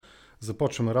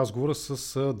Започваме разговора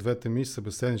с двете ми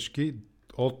събеседнички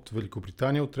от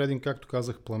Великобритания, от Рединг, както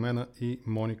казах, Пламена и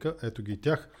Моника. Ето ги и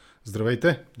тях.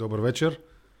 Здравейте, добър вечер.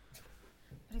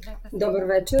 Добър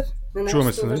вечер на нашите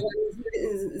уважаеми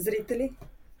зрители.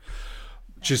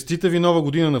 Честита ви нова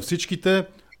година на всичките.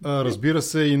 Разбира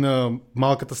се и на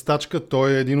малката стачка.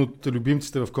 Той е един от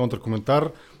любимците в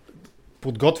Контракоментар.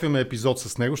 Подготвяме епизод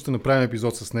с него. Ще направим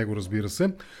епизод с него, разбира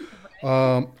се.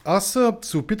 Аз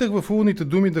се опитах в уводните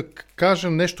думи да кажа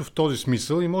нещо в този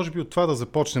смисъл и може би от това да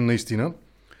започнем наистина,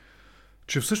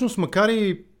 че всъщност макар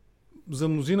и за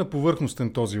мнозина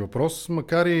повърхностен този въпрос,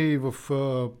 макар и в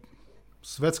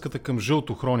светската към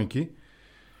жълто хроники,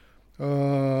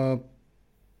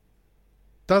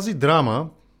 тази драма,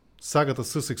 сагата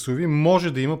Съсексови,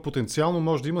 може да има потенциално,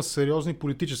 може да има сериозни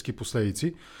политически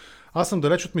последици. Аз съм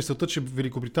далеч от мисълта, че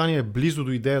Великобритания е близо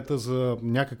до идеята за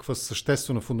някаква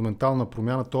съществена фундаментална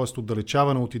промяна, т.е.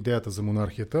 отдалечаване от идеята за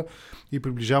монархията и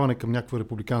приближаване към някаква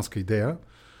републиканска идея.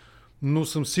 Но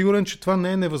съм сигурен, че това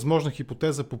не е невъзможна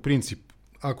хипотеза по принцип.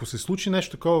 Ако се случи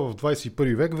нещо такова в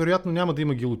 21 век, вероятно няма да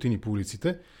има гилотини по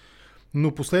улиците,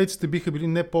 но последиците биха били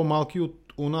не по-малки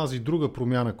от онази друга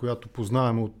промяна, която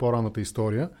познаваме от по-ранната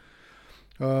история,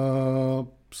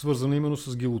 свързана именно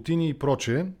с гилотини и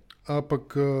прочее. А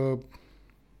пък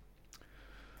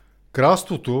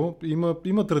кралството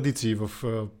има традиции в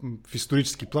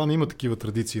исторически план, има такива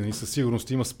традиции, и със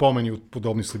сигурност има спомени от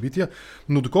подобни събития,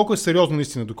 но доколко е сериозно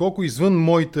наистина, доколко извън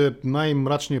моите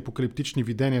най-мрачни апокалиптични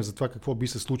видения за това какво би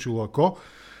се случило ако,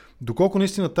 доколко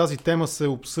наистина тази тема се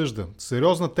обсъжда.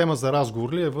 Сериозна тема за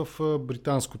разговор ли е в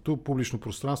британското публично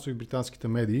пространство и британските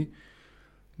медии,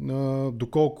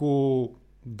 доколко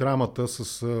драмата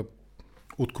с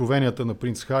откровенията на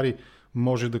принц Хари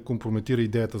може да компрометира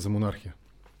идеята за монархия?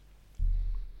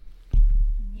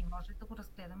 Ние може да го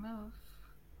разгледаме в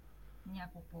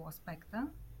няколко аспекта.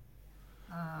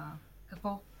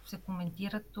 Какво се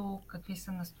коментира тук, какви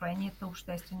са настроенията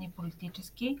обществени и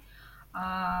политически,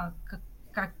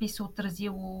 как би се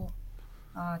отразило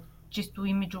чисто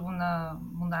имиджово на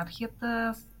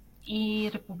монархията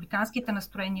и републиканските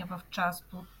настроения в част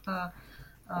от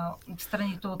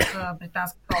страните от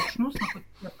британската общност, на които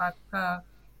все пак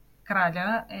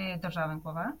краля е държавен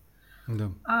глава. Да.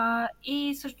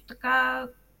 И също така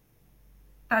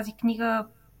тази книга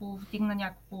повдигна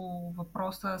няколко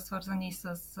въпроса, свързани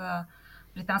с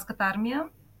британската армия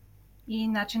и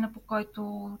начина, по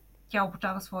който тя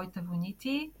обучава своите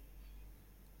войници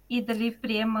и дали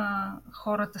приема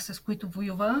хората, с които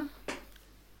воюва,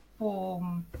 по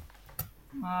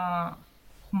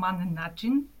хуманен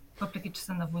начин, въпреки че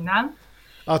са на война.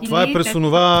 Това е през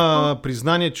онова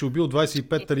признание, че убил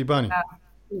 25 талибани.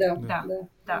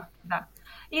 Да.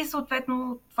 И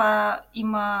съответно това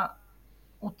има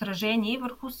отражение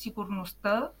върху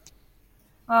сигурността.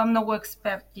 Много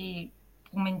експерти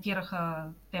коментираха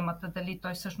темата, дали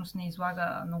той всъщност не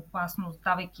излага на опасност,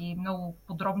 давайки много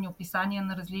подробни описания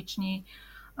на различни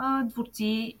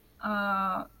дворци,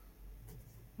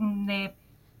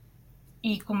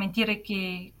 и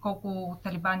коментирайки колко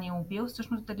талибани е убил,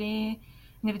 всъщност дали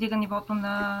не вдига нивото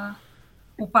на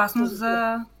опасност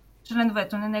за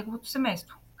членовете на неговото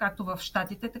семейство. Както в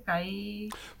Щатите, така и...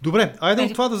 Добре, айде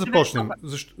от това да започнем.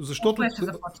 Защото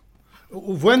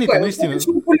военните, наистина...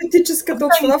 Политическата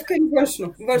обстановка и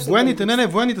външно.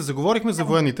 Военните, заговорихме за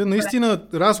военните. Наистина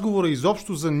разговора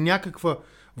изобщо за някаква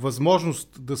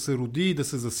възможност да се роди и да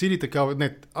се засили такава...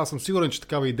 Не, аз съм сигурен, че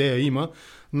такава идея има.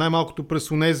 Най-малкото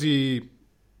през онези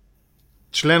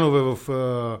членове в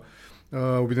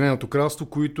Обединеното кралство,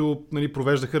 които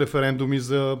провеждаха референдуми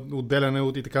за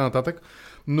отделяне и така нататък.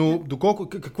 Но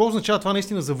какво означава това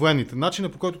наистина за военните?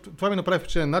 Начинът, по който, това ми направи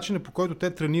впечатление, начинът, по който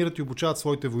те тренират и обучават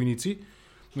своите войници,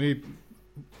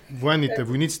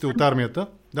 войниците от армията.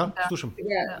 Да, слушам.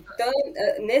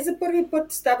 Не за първи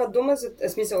път става дума за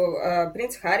смисъл.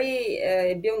 Принц Хари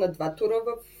е бил на 2 тура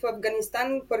в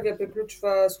Афганистан. Първия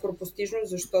приключва скоропостижно,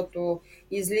 защото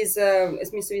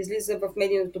излиза в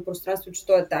медийното пространство, че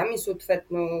той е там и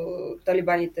съответно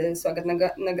талибаните слагат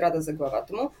награда за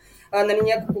главата му.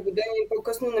 Няколко години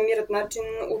по-късно намират начин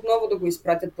отново да го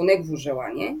изпратят по негово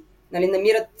желание.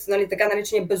 Намират така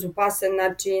наречения безопасен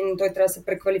начин, той трябва да се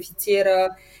преквалифицира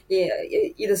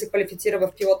и да се квалифицира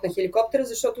в пилот на хеликоптера,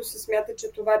 защото се смята,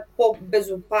 че това е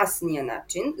по-безопасният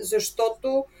начин,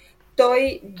 защото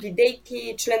той,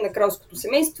 бидейки член на кралското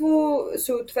семейство,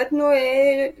 съответно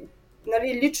е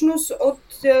личност от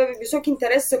висок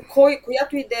интерес за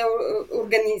която и да е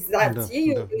организация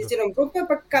и организирана група,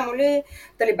 пък камо ли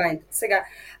талибаните. Сега,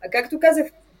 както казах,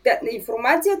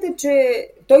 информацията, че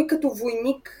той като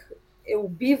войник е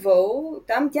убивал,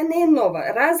 там тя не е нова.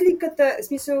 Разликата, в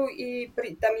смисъл и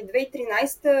там и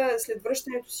 2013 след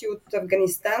връщането си от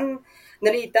Афганистан,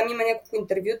 нали, там има няколко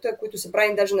интервюта, които се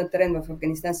прави даже на терен в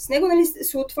Афганистан. С него, нали,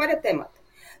 се отваря темата.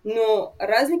 Но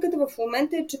разликата в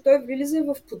момента е, че той влиза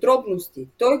в подробности.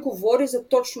 Той говори за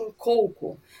точно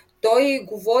колко. Той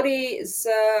говори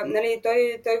за... Нали,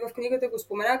 той в книгата го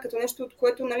спомена като нещо, от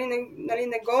което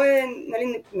не го е...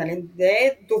 не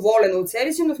е доволен от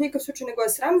себе си, но в никакъв случай не го е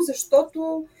срам,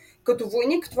 защото като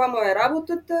войник това му е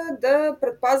работата да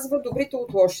предпазва добрите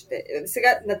от лошите.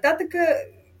 Сега, нататък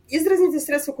изразните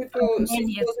средства, които са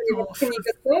използвали в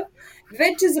книгата,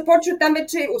 вече започва там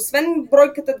вече, освен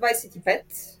бройката 25,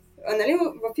 нали,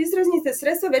 в изразните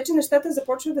средства вече нещата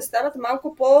започват да стават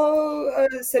малко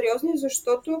по-сериозни,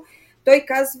 защото той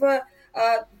казва,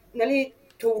 нали,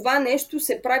 това нещо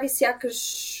се прави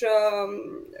сякаш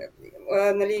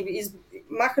нали,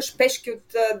 махаш пешки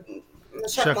от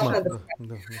шахматна дъска.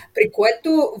 При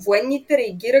което военните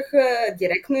реагираха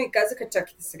директно и казаха,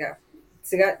 чакайте сега.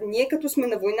 Сега, ние като сме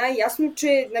на война, ясно,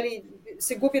 че нали,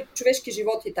 се губят човешки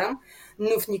животи там,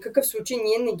 но в никакъв случай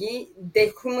ние не ги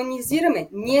дехуманизираме.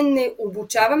 Ние не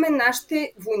обучаваме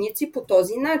нашите войници по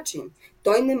този начин.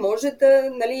 Той не може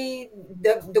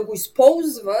да го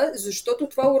използва, защото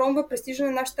това уронва престижа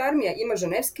на нашата армия. Има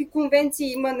Женевски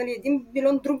конвенции, има 1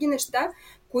 милион други неща,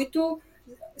 които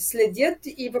следят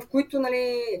и в които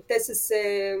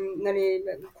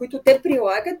които те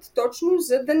прилагат точно,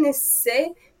 за да не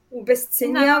се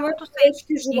обезценяват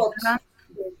човешки живот.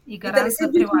 И да не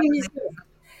се прилага.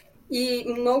 И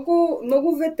много,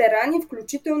 много ветерани,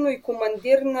 включително и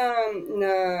командир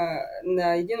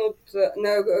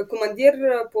командир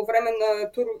по време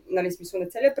на тур, нали, смисъл на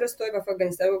целия престой в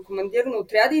Афганистан, командир на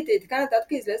отрядите и така нататък,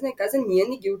 излезна и каза, ние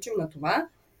не ги учим на това.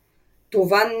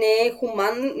 Това не е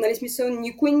хуман, нали, смисъл,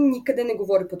 никой никъде не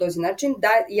говори по този начин.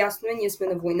 Да, ясно е, ние сме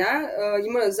на война,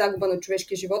 има загуба на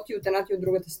човешки животи от едната и от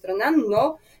другата страна,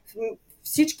 но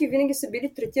всички винаги са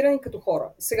били третирани като хора.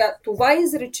 Сега, това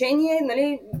изречение,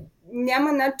 нали,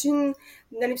 няма начин,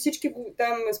 нали, всички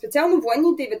там, специално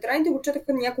военните и ветераните го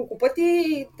четаха няколко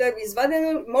пъти, да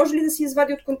извадено, може ли да се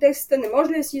извади от контекста, не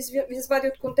може ли да се извади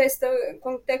от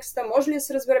контекста, може ли да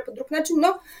се разбере по друг начин, но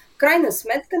в крайна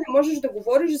сметка не можеш да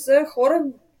говориш за хора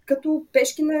като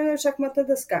пешки на шахматна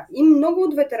дъска. И много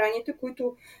от ветераните,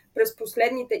 които през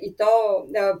последните, и то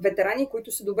ветерани,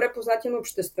 които са добре познати на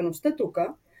обществеността тук,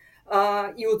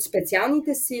 и от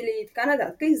специалните сили и така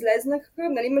нататък, излезнаха,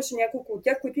 нали, имаше няколко от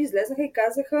тях, които излезнаха и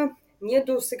казаха, ние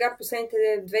до сега последните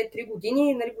 2-3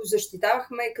 години, нали, го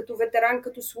защитавахме като ветеран,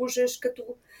 като служещ,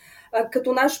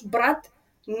 като наш брат,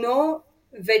 но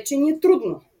вече ни е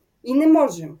трудно и не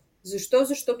можем. Защо?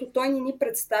 Защото той ни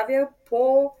представя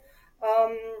по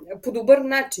добър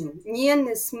начин. Ние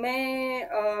не сме,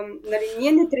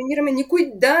 ние не тренираме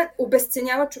никой да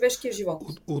обезценява човешкия живот.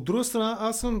 От друга страна,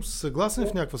 аз съм съгласен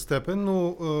в някаква степен, но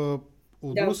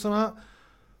от друга страна,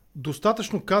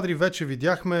 достатъчно кадри вече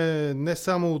видяхме не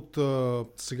само от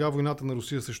сега войната на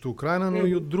Русия срещу Украйна, но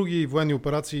и от други военни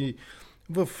операции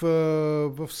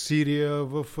в Сирия,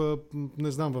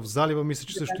 не знам, в залива, мисля,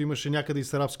 че също имаше някъде и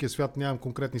с арабския свят, нямам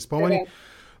конкретни спомени,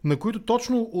 на които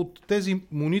точно от тези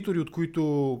монитори, от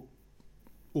които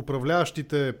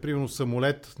управляващите, примерно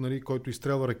самолет, нали, който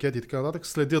изстрелва ракети и така нататък,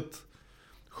 следят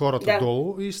хората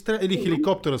долу или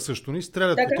хеликоптера също, ни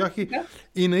стрелят по тях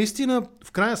и наистина,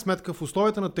 в крайна сметка, в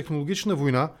условията на технологична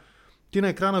война, ти на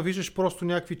екрана виждаш просто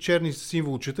някакви черни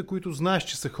символчета, които знаеш,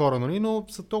 че са хора, нали, но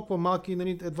са толкова малки,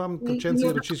 нали, едва кръченца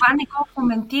и ръчички. Това не го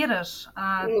коментираш.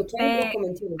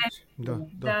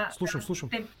 Да, слушам.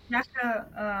 Те бяха,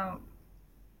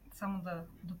 само да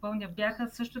допълня, бяха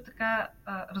също така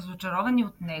разочаровани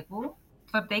от него,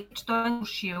 твърдейки, че той е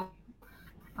нарушил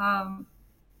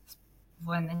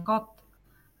военен код.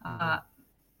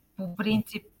 По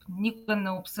принцип, никога не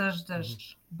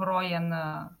обсъждаш броя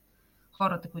на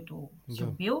хората, които си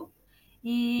убил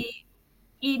и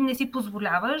не си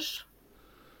позволяваш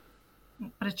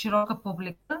пред широка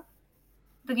публика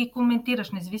да ги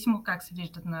коментираш, независимо как се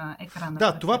виждат на екрана.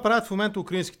 Да, това правят в момента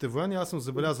украинските военни. Аз съм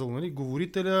забелязал, нали,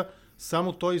 говорителя,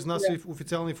 само той изнася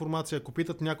официална информация. Ако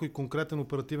питат някой конкретен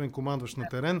оперативен командващ на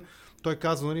терен, той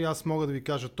казва, нали, аз мога да ви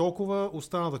кажа толкова,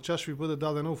 останалата част ще ви бъде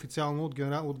дадена официално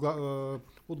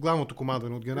от главното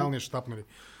командване, от генералния щаб. Нали.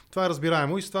 Това е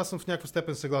разбираемо и с това съм в някаква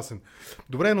степен съгласен.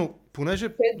 Добре, но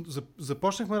понеже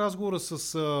започнахме разговора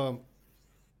с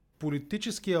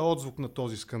политическия отзвук на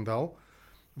този скандал,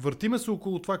 въртиме се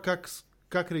около това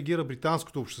как реагира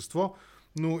британското общество,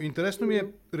 но интересно ми е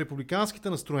републиканските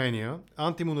настроения,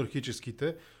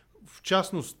 антимонархическите, в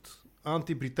частност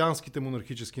антибританските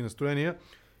монархически настроения,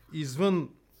 извън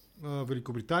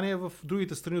Великобритания, в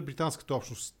другите страни от британската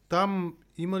общност. Там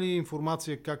има ли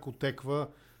информация как отеква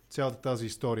цялата тази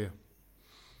история?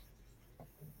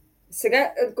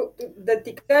 Сега, да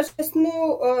ти кажа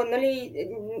честно,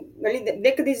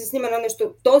 нека да изясним едно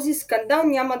нещо. Този скандал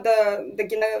няма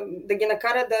да ги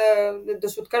накара да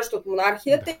се откажат от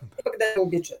монархията и пък да я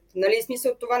обичат.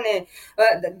 Смисъл, това не е.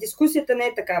 Дискусията не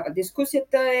е такава.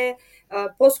 Дискусията е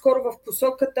по-скоро в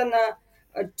посоката на,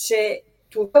 че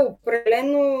това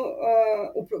определено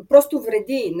просто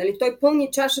вреди. Той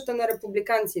пълни чашата на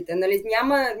републиканците.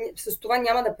 С това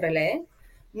няма да прелее,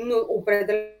 но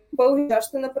определено пълни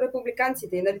чашата на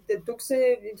републиканците. Тук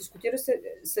се дискутира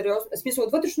сериозно, в смисъл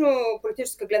от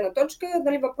вътрешно-политическа гледна точка,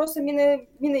 въпросът мина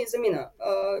и замина.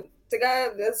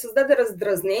 Сега създаде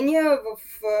раздразнения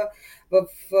в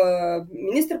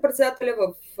министър-председателя,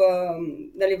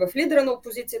 в лидера на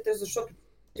опозицията, защото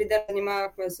 3 дена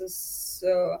занимавахме с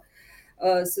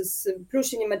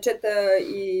плюшени мечета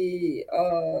и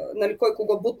кой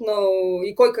кого бутнал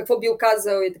и кой какво бил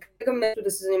казал и така, вместо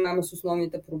да се занимаваме с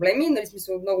основните проблеми.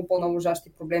 Смисъл, много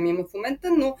по-наложащи проблеми има в момента,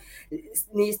 но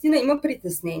наистина има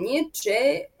притеснение,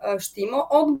 че ще има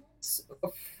отглас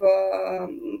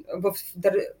в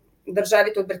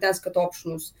държавите от британската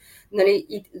общност.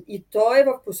 И то е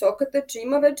в посоката, че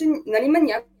има вече, има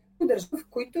някакви държави, в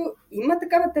които има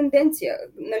такава тенденция,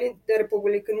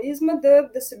 републиканизма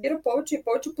да събира повече и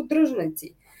повече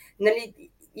поддръжници.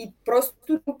 И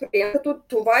просто като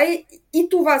това е и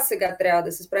това сега трябва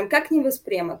да се справим. Как ни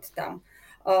възприемат там?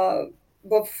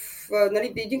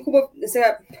 Един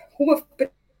хубав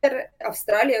пример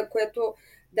Австралия, което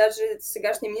даже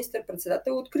сегашният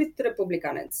министър-председател е открит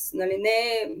републиканец.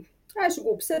 Ще го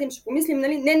обсъдим, ще помислим.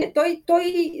 Той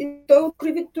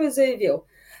открито е заявил,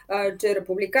 че е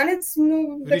републиканец,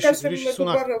 но да кажем Риши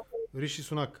добавил... Риши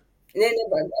Сунак.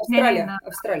 Австралия. На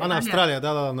Австралия, на Австралия,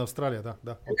 да. На Австралия.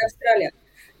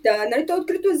 Да, той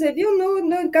открито е заявил,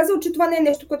 но е казал, че това не е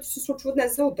нещо, което се случва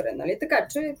днес за утре. Така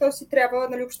че то си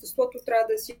трябва, обществото трябва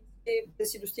да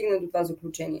си достигне до това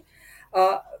заключение.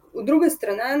 От друга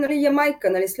страна,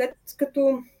 Ямайка, след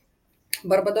като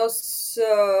Барбадос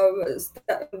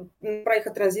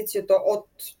правиха транзицията от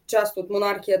част от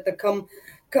монархията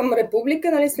към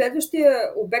република,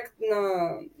 следващия обект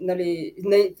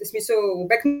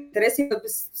обект на интерес и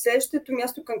следващото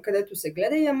място, към където се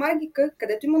гледа, е Ямайка,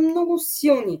 където има много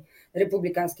силни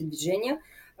републикански движения.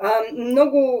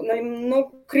 Много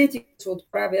критика се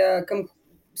отправя към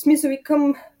и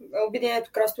към Обединеното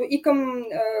кралство и към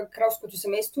кралското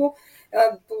семейство.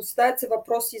 Поставят се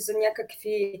въпроси за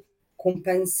някакви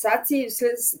компенсации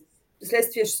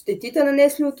следствие щетите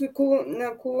нанесли от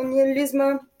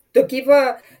колониализма.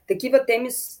 Такива теми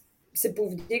се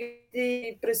повдигат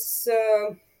и през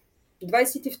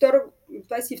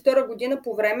 22 година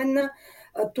по време на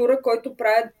тура, който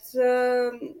правят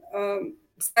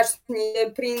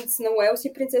САЩния принц на Уелс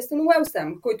и принцесата на Уелс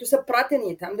там, които са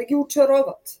пратени там да ги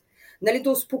очароват.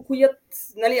 Да успокоят,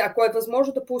 ако е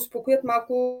възможно да поуспокоят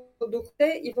малко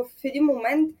духте, и в един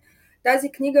момент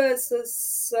тази книга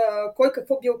с кой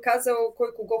какво бил казал,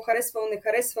 кой кого харесвал, не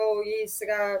харесвал и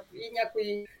сега и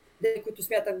някои, които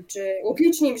смятам, че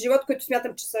отлични им живот, които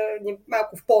смятам, че са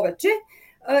малко в повече,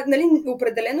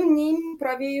 определено не им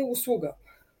прави услуга.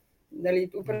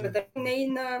 Определено не и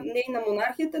на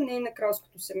монархията, не и на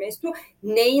кралското семейство,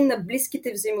 не и на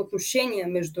близките взаимоотношения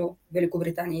между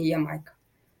Великобритания и Ямайка.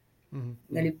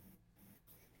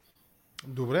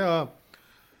 Добре,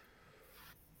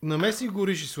 намеси го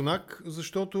Риши Сунак,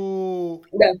 защото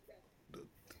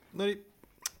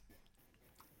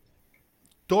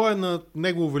той е на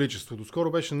Негово Величество.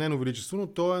 Доскоро беше Нейно Величество, но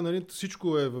той е,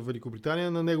 всичко е в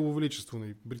Великобритания на Негово Величество.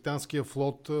 Британския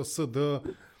флот, съда,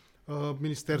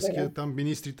 министерския, там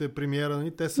министрите,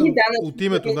 премиера, те са от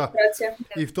името,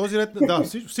 И в този ред,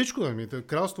 всичко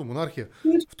кралство, монархия.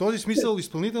 В този смисъл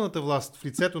изпълнителната власт в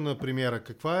лицето на премиера,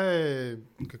 каква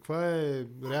е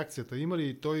реакцията? Има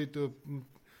ли той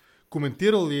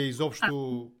коментирал ли е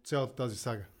изобщо цялата тази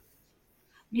сага?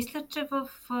 Мисля, че в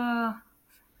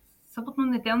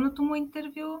съботно-неделното му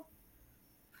интервю.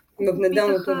 В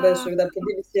неделното беше, по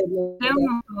BBC.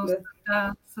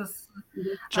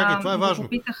 Чакай, това е важно.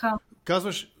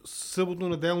 Казваш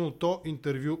съботно-неделното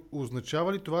интервю.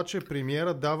 Означава ли това, че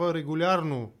премиера дава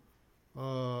регулярно?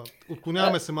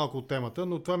 Отклоняваме се малко от темата,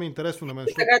 но това ми е интересно на мен.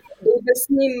 Така, да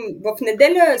обясним. В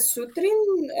неделя сутрин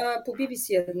по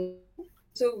BBC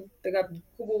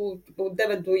хубаво от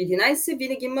 9 до 11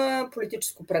 винаги има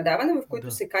политическо предаване, в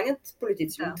което се канят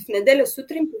политици. В неделя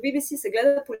сутрин по BBC се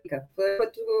гледа политика,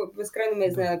 което безкрайно ме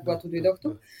изненада, когато дойдох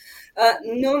тук.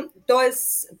 Но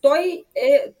той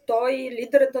е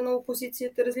лидерът на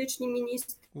опозицията, различни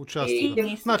министри,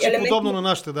 Участие. Значи подобно на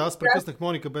нашите, аз прекъснах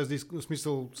Моника без да иска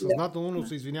смисъл съзнателно, но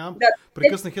се извинявам.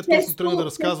 Прекъснах я, точно тръгна да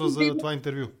разказва за това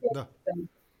интервю.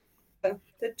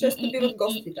 Те често биват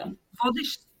гости,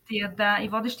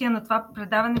 водещия на това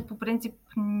предаване по принцип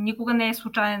никога не е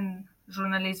случайен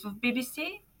журналист в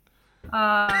BBC.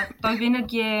 Той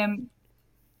винаги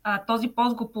този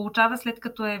пост го получава след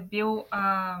като е бил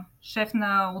шеф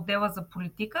на отдела за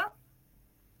политика.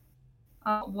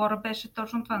 Лора беше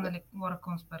точно това, нали? Лора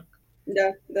Консберг.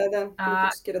 Да,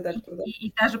 политически редактор. Да.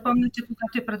 И даже помня, че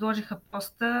когато я предложиха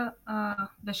поста,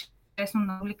 беше лесно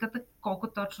на уликата колко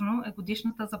точно е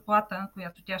годишната заплата,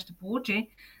 която тя ще получи,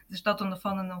 защото на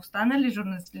фона на останали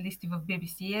журналисти в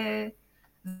BBC е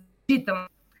значително.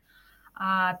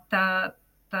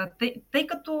 Тъй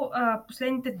като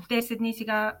последните 10 дни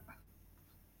сега,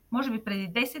 може би преди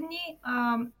 10 дни,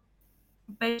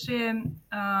 беше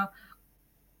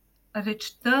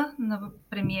речта на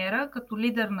премиера като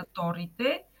лидер на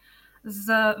торите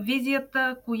за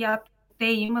визията, която те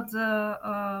имат за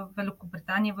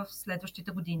Великобритания в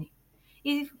следващите години.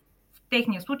 И в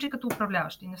техния случай като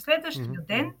управляващи. На следващия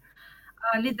ден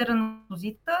лидера на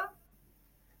опозицията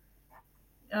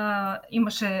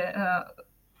имаше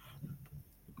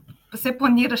се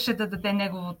планираше да даде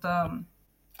неговото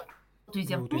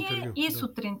изявление и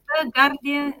сутринта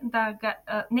Guardian,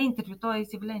 не интервю, то е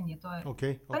изявление. Това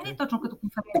не е точно като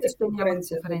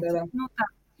конференция.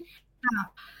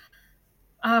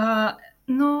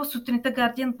 Но сутринта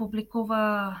Guardian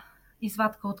публикува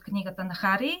извадка от книгата на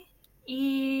Хари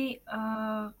и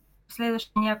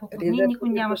следващите няколко дни никой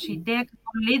нямаше идея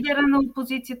какво лидера на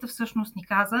опозицията всъщност ни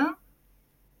каза.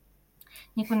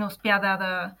 Никой не успя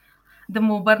да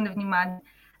му обърне внимание.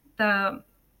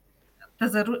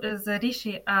 За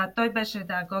Риши, той беше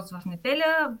гост в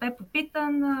неделя, бе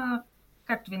попитан,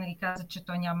 както винаги каза, че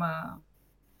той няма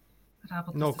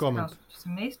работа с кралското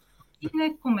семейство и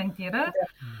не коментира.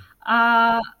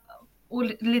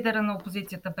 Лидера на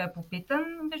опозицията бе попитан,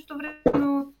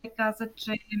 междувременно той каза,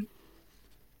 че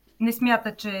не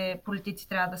смята, че политици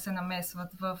трябва да се намесват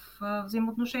в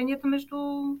взаимоотношенията между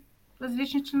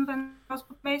различни членове на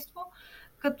кралското семейство,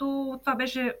 като това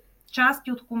беше част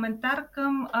от коментар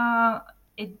към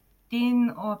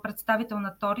един представител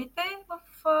на торите в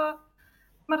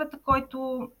камерата,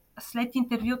 който след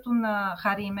интервюто на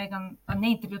Хари и Меган, не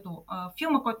интервюто,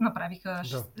 филма, който направиха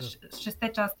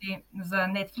 6 части за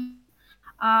Netflix,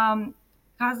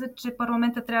 каза, че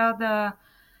парламента трябва да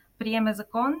приеме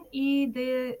закон и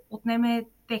да отнеме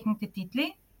техните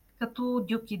титли, като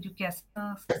дюк и дюкес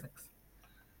на Съсекс.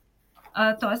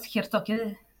 Тоест, херцог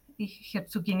и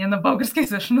херцогиня на български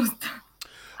всъщност.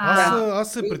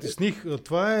 Аз се притесних.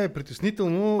 Това е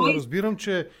притеснително. Разбирам,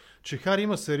 че Хари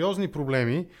има сериозни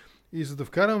проблеми и за да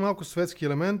вкарам малко светски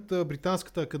елемент,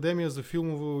 Британската академия за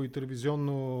филмови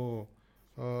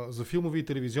и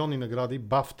телевизионни награди,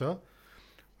 БАФТА,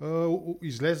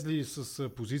 излезли с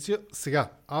позиция.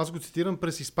 Сега, аз го цитирам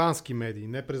през испански медии,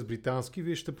 не през британски.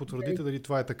 Вие ще потвърдите дали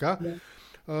това е така.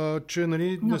 Че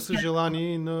не са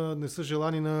желани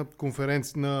на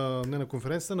конференцията,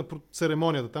 на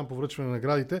церемонията, там по връчване на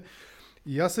наградите.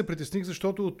 И аз се притесних,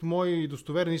 защото от мои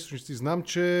достоверни източници знам,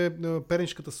 че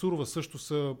пернишката Сурова също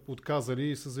са отказали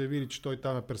и са заявили, че той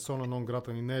там е персона нон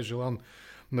грата и не е желан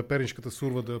на пернишката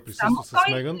Сурова да присъства с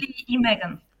Меган. И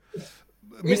Меган.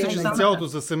 Мисля, че за цялото,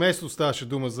 за семейство ставаше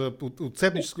дума, за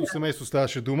отцепническо семейство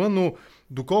ставаше дума, но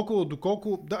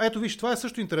доколко... Да, ето виж, това е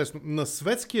също интересно. На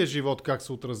светския живот как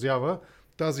се отразява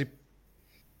тази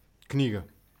книга?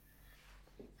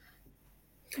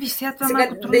 Виж, сега това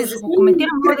малко трудно ще го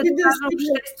коментирам, мога да кажа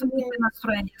обществените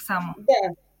настроения само.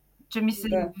 Да. Че ми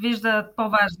се виждат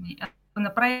по-важни.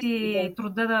 Направи си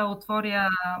труда да отворя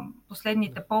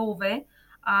последните полове.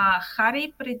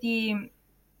 Хари преди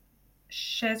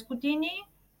 6 години,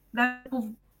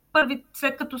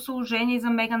 след като се ожени за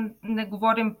Меган, не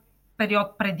говорим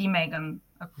период преди Меган,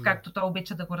 както той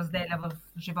обича да го разделя в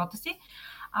живота си,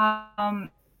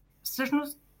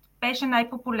 всъщност беше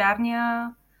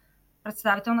най-популярният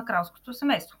представител на кралското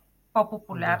семейство.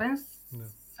 По-популярен,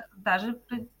 даже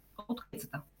от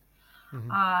крицата.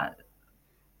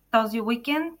 Този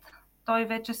уикенд той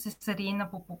вече се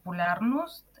срина по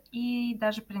популярност и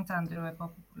даже принц Андрю е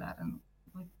по-популярен.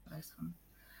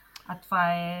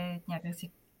 Това е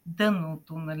някакси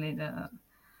дъното, нали,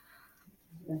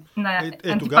 на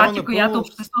антипатия, която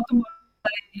обществото може да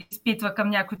изпитва към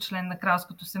някой член на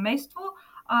кралското семейство.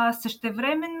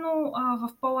 Същевременно в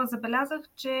пола забелязах,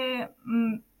 че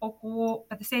около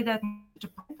 59%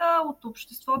 от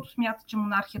обществото смята, че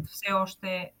монархията все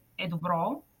още е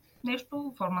добро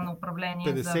нещо, форма на управление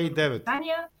 59. За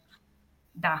Британия.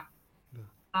 Да.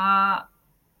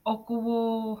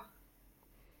 около,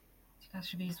 сега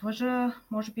ще ви излъжа,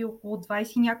 може би около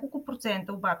 20 няколко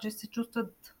процента обаче се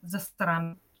чувстват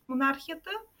застрани от монархията.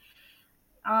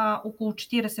 Около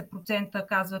 40%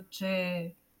 казват,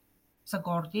 че са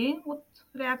горди от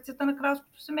реакцията на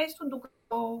кралското семейство,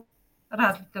 докато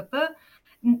разликата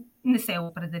не се е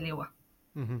определила.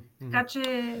 Така че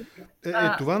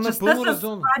това частта напълно с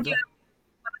резонно.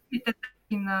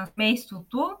 на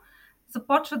семейството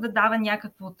започва да дава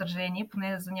някакво отражение,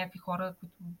 поне за някакви хора,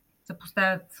 които се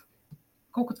поставят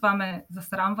колко това ме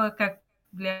засрамва, как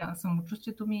влияе на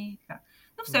самочувствието ми.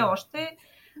 Но все още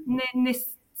не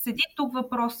седи тук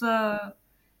въпроса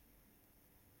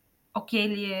окей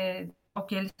ли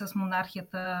с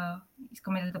монархията,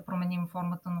 искаме ли да променим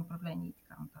формата на управление и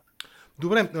така нататък.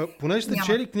 Добре, понеже сте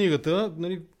чели книгата,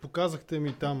 нали, показахте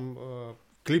ми там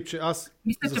клипче, аз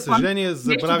за съжаление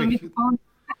забравих.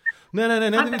 Не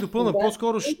да ви допълна,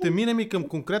 по-скоро ще минем и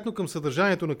конкретно към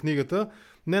съдържанието на книгата.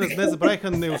 Не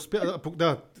забравиха,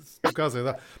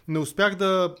 не успях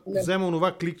да взема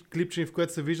онова клипче, в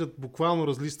което се виждат буквално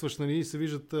разлистваш, нали, и се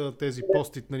виждат тези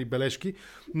постит, нали, бележки,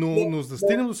 но за да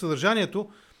стигнем до съдържанието,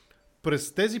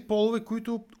 през тези полове,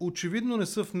 които очевидно не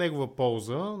са в негова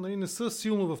полза, нали, не са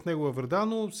силно в негова вреда,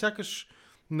 но сякаш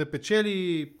не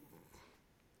печели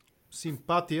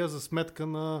симпатия за сметка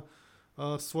на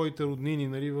своите роднини,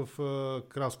 нали, в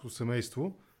кралското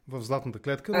семейство, в златната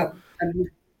клетка.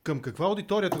 Към каква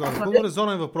аудитория тогава? Напълно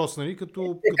резонен въпрос, нали,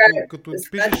 като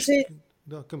пишеш...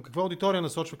 Да, към каква аудитория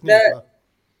насочва книгата?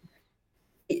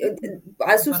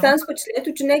 Аз оставам с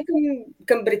впечатлението, че не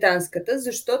към британската,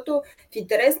 защото в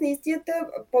интерес на истината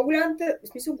голямата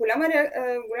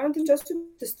част от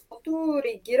обществото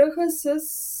реагираха с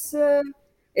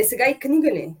сега и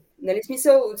книга ли? Нали,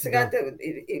 смисъл, сега,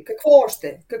 какво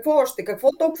още? Какво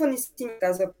толкова не си ми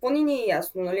казва? Какво ни е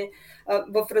ясно? Нали?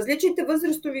 В различните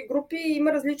възрастови групи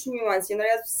има различни нюанси. Нали,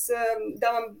 аз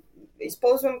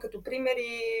използвам като пример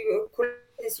и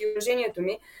колегите си и уважението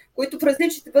ми, които в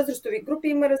различните възрастови групи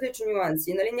има различни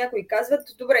нюанси. Нали, някои казват,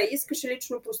 добре, искаш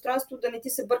лично пространство, да не ти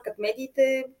се бъркат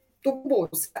медиите, тубо.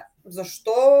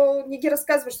 Защо ни ги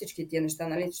разказваш всички тия неща?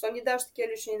 Нали? Защо ни даваш такива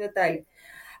лични детайли?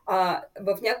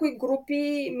 В някои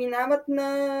групи минават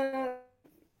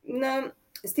на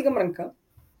стига мрънка.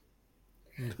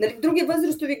 Нали, в други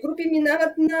възрастови групи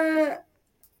минават на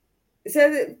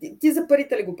ти за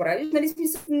парите ли го правиш? Нали,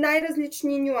 смисъл,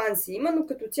 най-различни нюанси има, но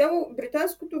като цяло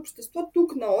британското общество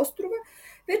тук на острова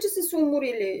вече са се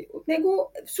уморили от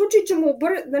него. В случай,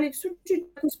 че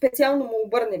специално му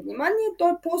обърне внимание, то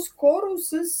е по-скоро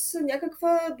с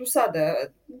някаква досада.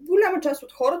 Голяма част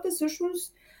от хората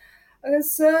всъщност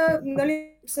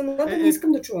не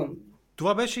искам да чувам.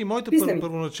 Това беше и моята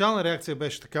първоначална реакция,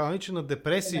 беше така, нали, че на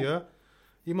депресия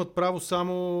имат право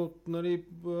само, нали,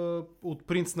 от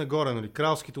принц нагоре, нали,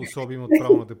 кралските особи имат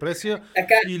право на депресия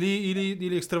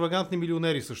или екстравагантни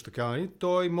милионери също така. Нали.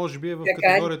 Той може би е в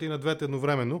категорията и на двете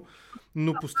едновременно,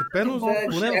 но постепенно,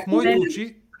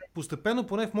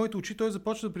 поне в моите очи, той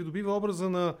започва да придобива образа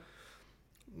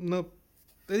на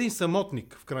един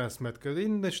самотник, в крайна сметка.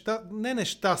 Един не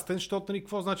нещастен, защото, нали,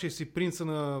 какво значи си принца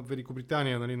на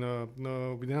Великобритания, нали,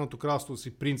 на Обединеното кралство, да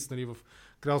си принц, нали, в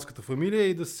кралската фамилия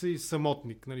и да си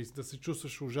самотник, нали, да се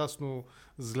чувстваш ужасно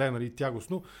зле, нали,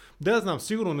 тягостно. Да, знам,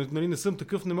 сигурно, нали, не съм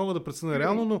такъв, не мога да преценя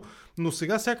реално, но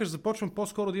сега сякаш започвам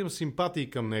по-скоро да имам симпатии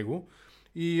към него.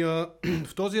 И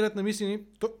в този ред на мисли,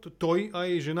 той,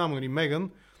 и жена му, нали,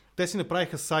 Меган, те си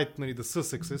направиха сайт, нали, The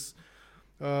Съсексови.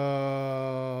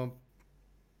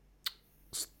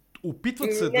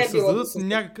 Опитват се да създадат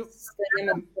някакъв...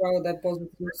 Няма право да е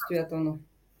по-самостоятелно.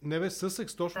 Не бе,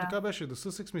 Съсекс, точно така беше. Да,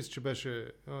 Съсекс мисля, че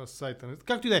беше сайта.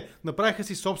 Както и да е. Направиха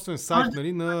си собствен сайт,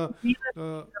 нали, на...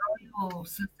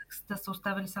 Съсекс, да са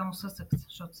оставили само Съсекс,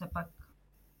 защото все пак...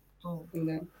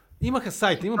 Имаха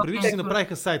сайт, има преди, че си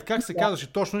направиха сайт. Как се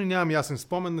казваше точно, нямам ясен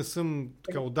спомен,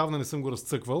 отдавна не съм го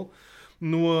разцъквал,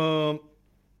 но...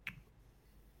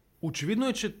 Очевидно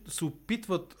е, че се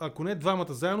опитват, ако не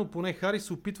двамата заедно, поне Хари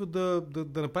се опитват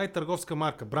да направи търговска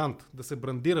марка, бранд, да се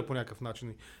брандира по някакъв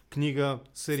начин. Книга,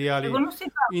 сериали,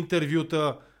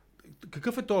 интервюта.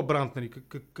 Какъв е този бранд? Нали?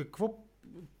 Какво?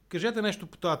 Кажете нещо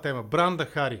по тази тема. Бранда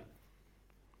Хари.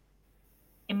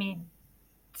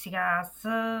 Сега аз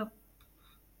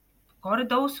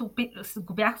горе-долу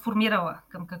го бях формирала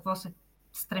към какво се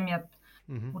стремят.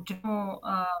 Очевидно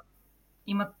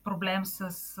имат проблем с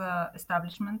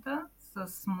естаблишмента,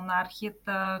 с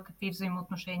монархията, какви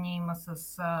взаимоотношения има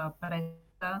с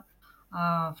пресата,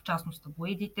 в частност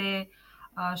таблоидите.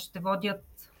 Ще водят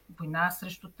война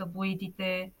срещу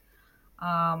таблоидите,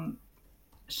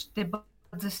 ще бъдат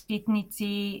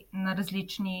защитници на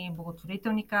различни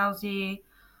благотворителни каузи,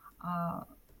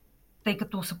 тъй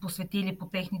като са посветили по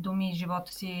техни думи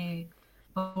живота си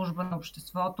в служба на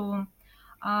обществото.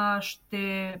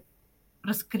 Ще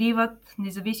разкриват,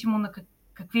 независимо на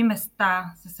какви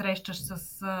места се срещаш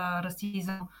с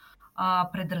расизъм,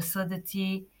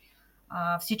 предразсъдъци,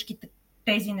 всички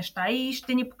тези неща и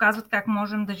ще ни показват как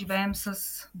можем да живеем с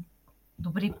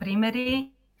добри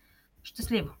примери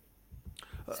щастливо.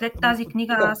 След тази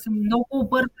книга аз съм много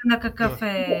объркана какъв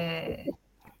е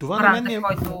бранта,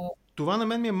 който... Това на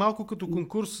мен ми е малко като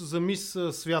конкурс за мис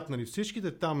свят. Нали?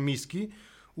 Всичките там миски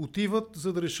отиват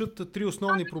за да решат 3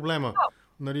 основни проблема.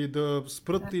 Нали, да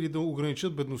спрат или да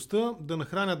ограничат бедността, да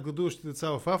нахранят гладуващите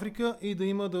деца в Африка и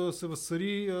да се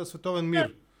възцари световен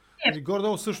мир. Нали,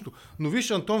 горе-долу също. Но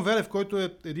виж, Антон Велев, който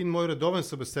е един мой редовен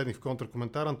събеседник в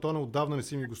Контракоментар, Антона отдавна не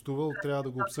си ми гостувал, трябва да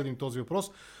го обсъдим този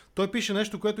въпрос. Той пише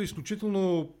нещо, което е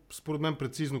изключително, според мен,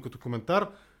 прецизно като коментар.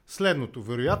 Следното.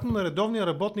 Вероятно на редовния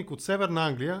работник от Северна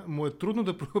Англия му е трудно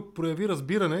да прояви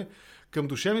разбиране към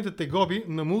душевните тегоби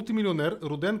на мултимилионер,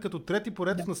 роден като трети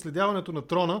поред в наследяването на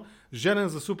трона, женен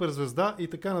за суперзвезда и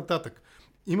така нататък.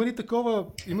 Има ли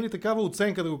такава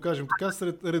оценка, да го кажем така,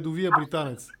 сред редовия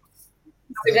британец?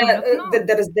 Сега,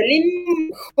 да разделим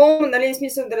нали,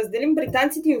 смисъл да разделим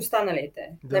британците и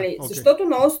останалите. Да, нали, okay. Защото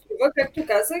на острова, както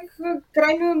казах,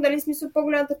 крайно, нали, смисъл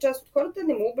по-голямата част от хората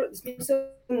не му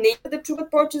не искат да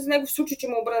чуват повече за него, в случай, че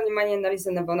му обърна внимание, нали,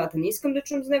 за на вълната. Не искам да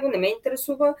чувам за него, не ме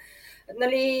интересува.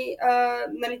 Нали,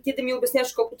 ти да ми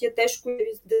обясняваш колко ти е тежко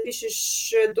да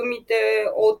пишеш думите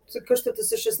от къщата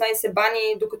с 16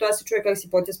 бани, докато аз се чуя как си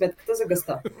платя сметката за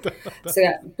гъста.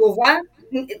 Сега, това е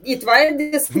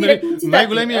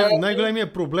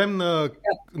най-големият проблем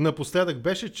напоследък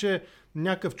беше, че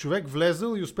някакъв човек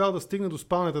влезъл и успял да стигне до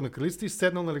спалнята на кралицата и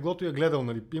седнал на леглото и я гледал.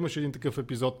 Нали? Имаше един такъв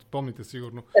епизод, помните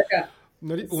сигурно. Така.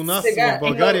 Нали, у нас в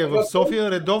България, в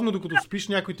София, редовно, докато спиш,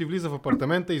 някой ти влиза в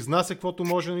апартамента, изнася каквото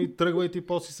може, нали, тръгва и ти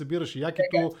после събираш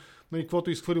якито, нали,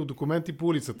 каквото изхвърил документи по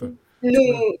улицата.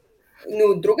 Но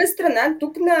от друга страна,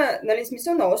 тук нали,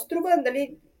 смисъл на острова,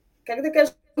 нали, как да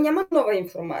кажа, няма нова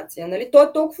информация. Нали? Той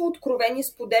е толкова откровен и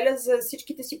споделя за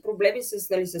всичките си проблеми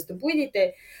с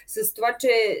табуидите, с това, че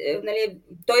нали,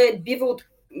 той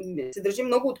се държи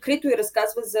много открито и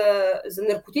разказва за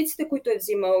наркотиците, които е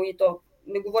взимал и то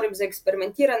не говорим за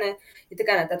експериментиране и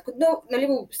така нататък. Но нали,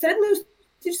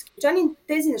 средностатистически гражданин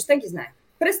тези неща ги знае.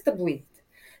 През табуидите.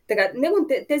 Така,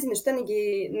 тези неща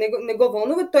не го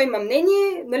вълнуват. Той има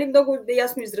мнение, нали, много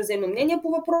ясно изразено мнение по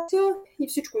въпроса и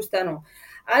всичко останало.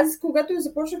 Аз, когато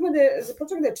започнах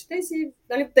да чета,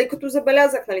 нали, тъй като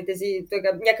забелязах нали, тези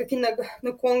някакви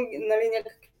наклон, нали,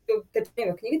 някакви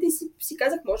течения в книгата и си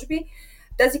казах, може би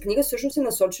тази книга всъщност е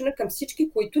насочена към всички,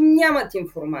 които нямат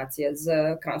информация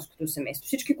за кранското семейство.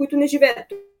 Всички, които не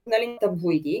живеят нали,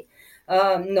 таблоиди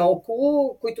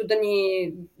наоколо, които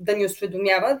да ни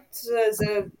осведомяват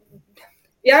за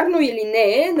вярно или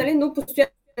не, нали, но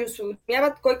постоянно ни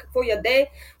осведомяват кой какво яде,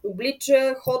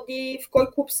 облича, ходи, в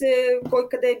кой клуб кой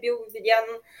къде е бил видян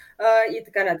и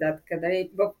така нататък.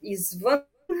 Нали.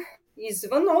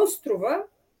 Извън острова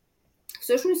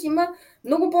всъщност има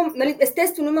много нали,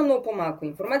 естествено има много по-малко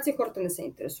информация, хората не се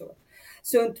интересуват.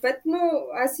 Съответно,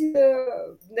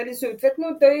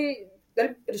 той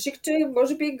реших, че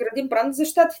може би гради бранд за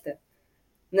щатите.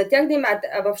 На тях да имат,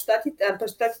 в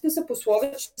щатите са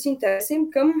пословия, че са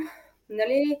интересен към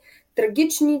нали,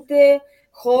 трагичните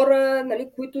хора, нали,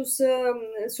 които са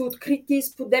открити,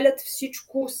 споделят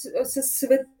всичко с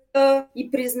света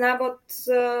и признават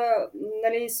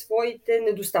нали, своите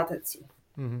недостатъци.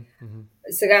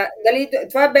 Сега, нали,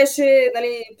 това беше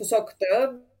нали,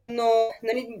 посоката, но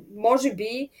нали, може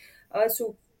би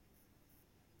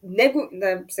нека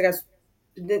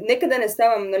да не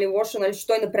ставам нали, лошо, нали, че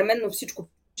той непременно всичко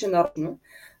пише нарочно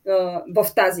в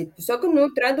тази посока,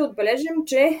 но трябва да отбележим,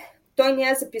 че той не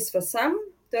я записва сам,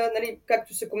 нали,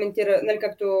 както се коментира, нали,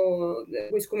 както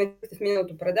го изкоментирахте в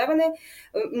миналото предаване,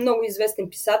 много известен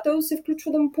писател се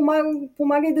включва да му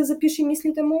помага и да запише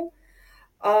мислите му,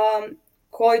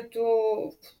 който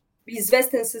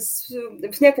известен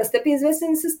в някаква степен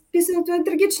известен с писането на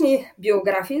трагични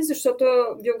биографии, защото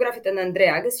биографията на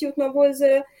Андрея Агаси отново е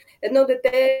за едно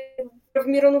дете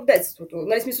травмирано в детството.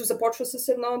 Нали, смисъл започва с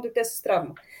едно дете с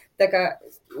травма. Така,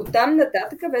 оттам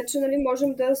нататък вече нали,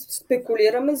 можем да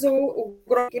спекулираме за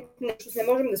огромния екип. Не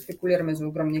можем да спекулираме за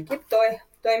огромния екип.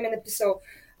 Той ми е написал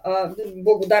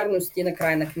благодарности на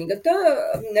края на книгата.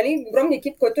 Нали, огромния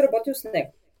екип, който е работил с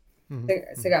него.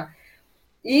 Сега.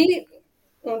 И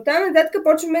оттам нататък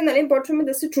почваме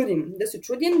да се чудим. Да се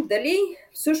чудим дали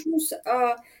всъщност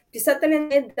писателя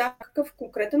не е дал какъв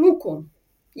конкретен уклон.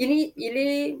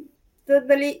 Или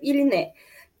не.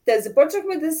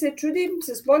 Започнахме да се чудим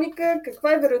с Моника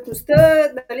каква е вероятността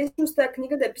тази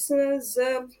книга да е писана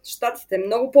за щатите.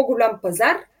 Много по-голям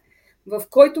пазар, в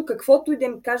който каквото и да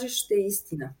им кажеш ще е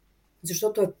истина.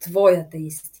 Защото е твоята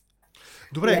истина.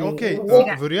 Добре, окей.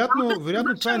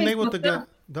 Вероятно това е неговата...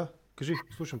 Да, кажи,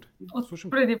 слушам те.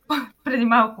 Преди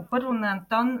малко. Първо на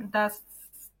Антон,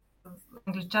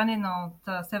 англичанин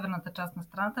от северната част на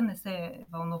страната не се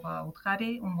вълнува от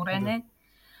Хари, уморен е.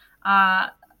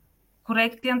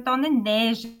 Корекция, Антоне, не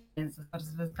е женен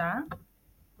звезда.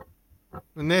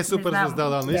 Не е супер звезда,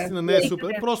 да, наистина не е супер.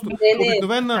 Просто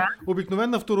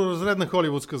обикновена второразредна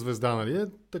холивудска звезда, нали?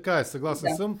 Така е,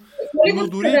 съгласен съм. Но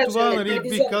дори това, нали,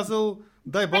 бих казал,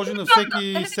 дай Боже на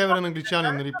всеки северен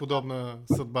англичанин, нали, подобна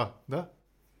съдба, да?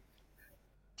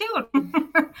 Сигурно.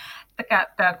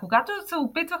 Така, когато се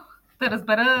опитвах да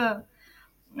разбера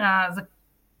за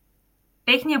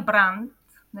техния бранд,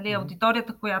 нали,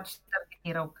 аудиторията, която си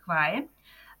таргетирал, каква е,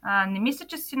 не мисля,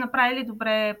 че си направили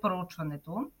добре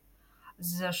проучването,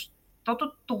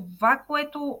 защото това,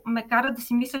 което ме кара да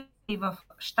си мисля, и в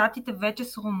щатите вече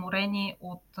са уморени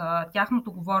от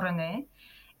тяхното говорене,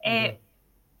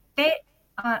 те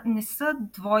не са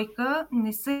двойка,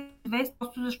 не са известни,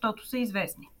 просто защото са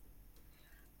известни.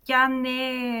 Тя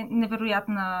не е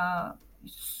невероятна,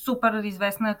 супер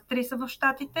известна актриса в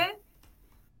щатите.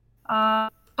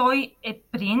 Той е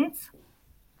принц.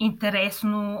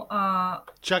 Интересно.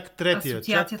 Чак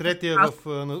третия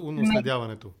в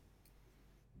наследяването.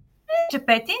 Вече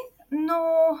пети, но...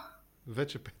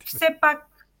 Вече пети. Все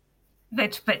пак...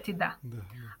 Вече пети, да.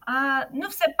 Но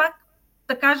все пак,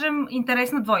 да кажем,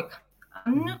 интересна двойка.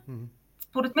 Но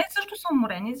според мен също са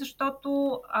уморени,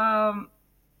 защото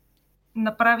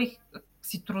направих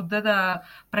си труда да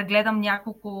прегледам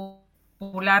няколко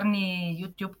популярни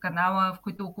YouTube канала, в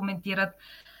които коментират: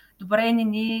 добре,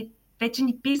 вече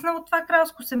ни писна от това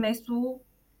кралско семейство,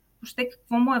 въобще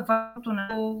какво му е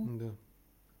важното,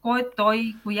 кой е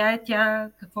той, коя е тя,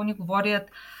 какво ни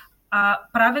говорят.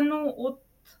 Правено от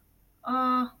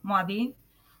млади,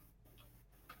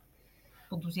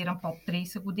 подозирам под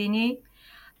 30 години,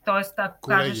 т.е. ако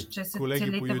кажеш, че се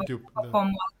целите в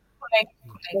по-млади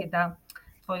колеги, да,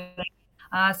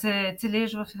 се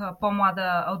целиш в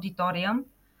по-млада аудитория.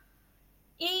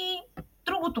 И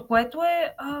другото, което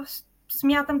е,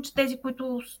 смятам, че тези,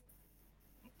 които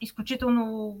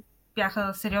изключително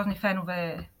бяха сериозни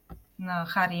фенове на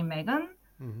Хари и Меган,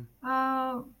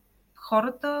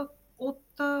 хората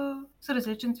с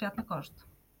различен цвят на кожата,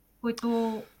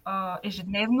 които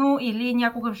ежедневно или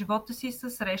някога в живота си са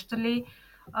срещали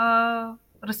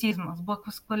расизма,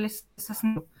 сблъсквали с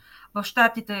него. В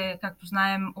щатите, както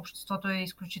знаем, обществото е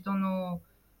изключително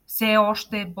все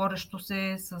още борещо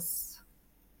се с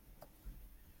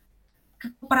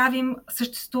какво правим,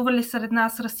 съществува ли сред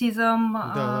нас расизъм,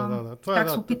 как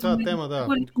се опитваме тема, да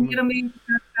квалифицираме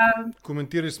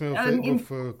коментирали сме в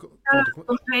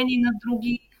отношение на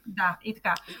други, и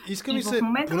така. Искам и в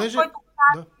момента, в който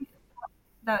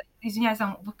извиняй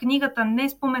само, в книгата не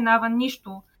споменава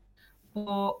нищо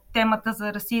по темата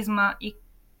за расизма и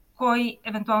кой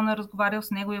евентуално е разговарял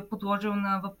с него и е подложил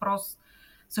на въпрос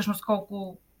всъщност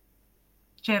колко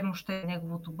черно ще е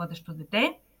неговото бъдещо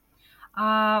дете.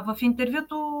 В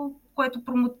интервюто,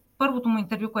 първото му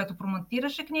интервю, което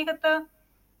промотираше книгата,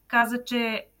 каза,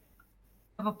 че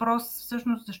въпрос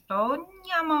всъщност защо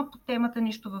няма по темата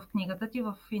нищо в книгата ти.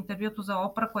 В интервюто за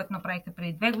Опра, което направихте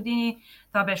преди 2 години,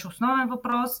 това беше основен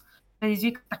въпрос.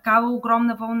 Предизвика такава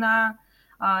огромна вълна.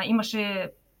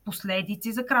 Имаше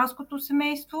последици за кралското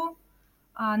семейство.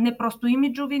 Не просто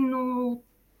имиджови, но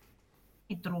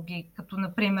и други, като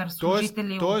например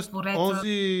служители от двореца.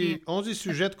 Онзи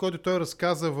сюжет, който той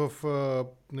разказа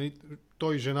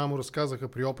той и жена му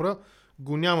разказаха при Опра,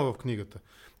 го няма в книгата.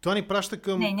 Това ни праща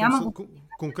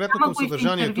конкретно към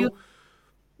съдържанието.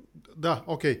 Да,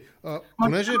 окей.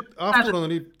 Понеже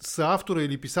автора, съавтора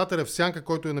или писателя в сянка,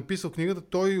 който е написал книгата,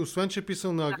 той, освен че е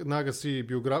писал на Агаси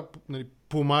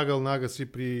помагал на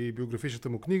Агаси при биографичната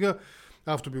му книга,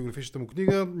 автобиографичната му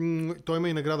книга, той има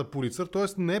и награда Пулицър, т.е.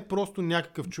 не е просто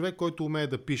някакъв човек, който умее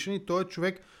да пише, и той е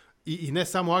човек, и не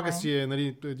само Агаси е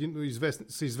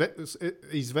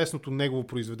известното негово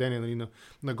произведение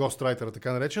на гострайтера,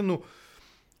 така наречен, но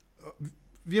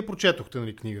вие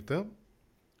прочетохте книгата.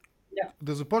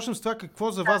 Да започнем с това,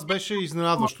 какво за вас беше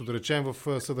изненадващо, да речем,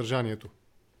 в съдържанието?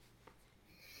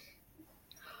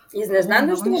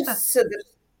 Изненадващо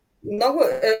много,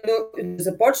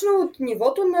 започна от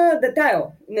нивото на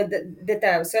детайл.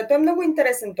 Сега той е много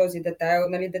интересен този детайл.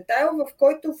 Детайл, в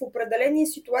който в определени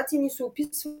ситуации ни се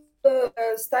описва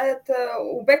стаята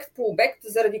обект по обект,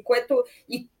 заради което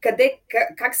и къде,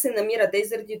 как се намират. И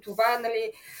заради това,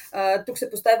 нали, тук се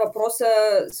поставя въпроса,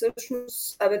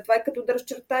 всъщност, това е като да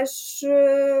разчертаеш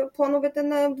плановете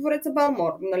на двореца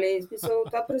Балмор. Нали, смисъл,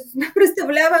 това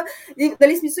представлява,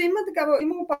 дали смисъл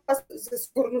има опасност за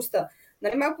сигурността.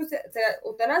 Нали, малко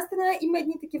от една страна има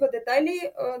едни такива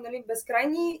детайли, нали,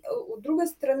 безкрайни, от друга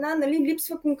страна, нали,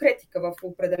 липсва конкретика в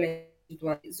определени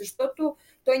ситуации, защото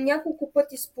той няколко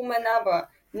пъти споменава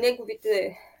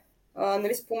неговите,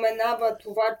 нали, споменава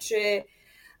това, че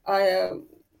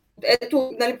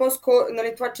ето, нали, по-скоро,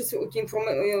 нали, това, че от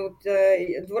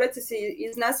двореца се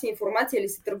изнася информация или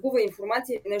се търгува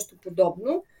информация или нещо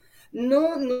подобно, но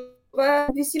това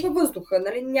виси във въздуха.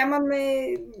 Нали?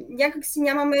 Някакси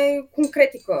нямаме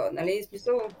конкретика. Нали? В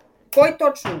смисъл, кой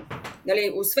точно?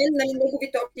 Нали? Освен, нали,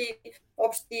 неговите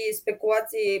общи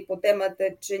спекулации по темата,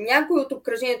 че някой от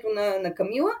обкръжението на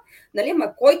Камила, нали?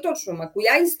 Ама кой точно? Ама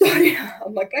коя история?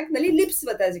 Ама как, нали,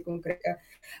 липсва тази конкретика?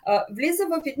 Влиза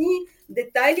в едни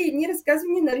детайли, едни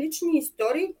разказвания на лични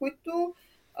истории, които,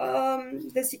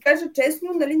 да си кажа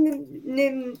честно, нали,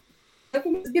 не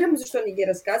разбирам защо не ги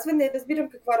разказва, не разбирам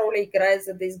каква роля играе,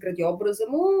 за да изгради образа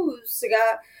му.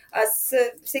 Сега аз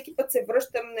всеки път се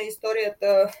връщам на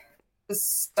историята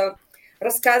с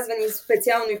разказвани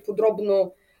специално и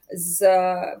подробно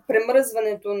за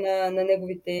премръзването на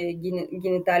неговите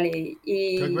гениталии.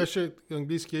 Как беше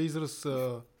английския израз?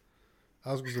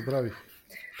 Аз го забравих.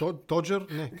 Тоджер?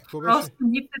 Не, какво беше?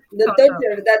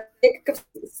 Тоджер, да, някакъв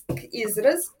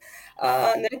израз.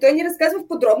 Нали, той ни разказва в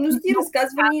подробности,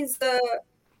 разказвани за...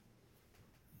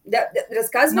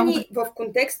 разказвани в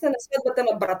контекста на сватбата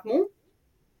на брат му,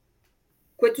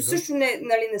 което също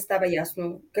не става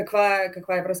ясно каква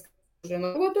е връзка с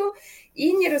женовото,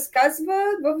 и ни разказва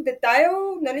в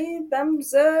детайл, нали, там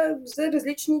за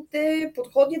различните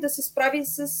подходи да се справи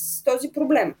с този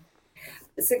проблем.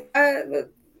 Сега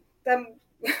там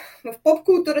в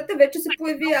поп-културата вече се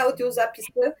появи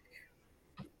аудиозаписка.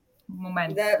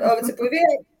 Се появи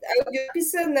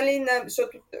аудиозаписа, нали,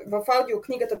 защото в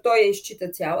аудиокнигата той я изчита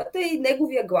цялата и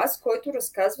неговия глас, който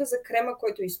разказва за крема,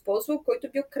 който е използвал,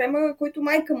 който бил крема, който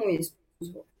майка му е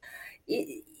използвал.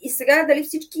 И сега, дали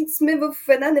всички сме в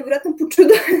една невероятна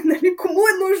почуда, нали, кому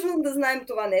е нужно да знаем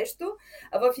това нещо,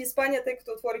 а в Испания, тъй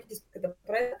като отворих изписката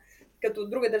преса, като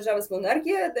друга държава с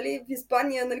монархия, дали в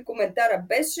Испания, нали, коментара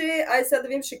беше, сега да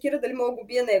видим Шакира дали мога да го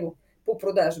бия него по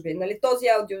продажби. Нали, този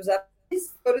аудиозапис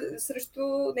срещу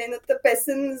нейната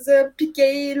песен за Пике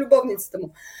и любовницата му.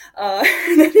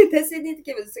 Нали, те са едни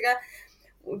такива. Сега,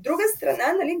 от друга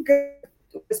страна, нали,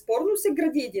 безспорно се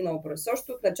гради един образ.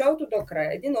 Още от началото до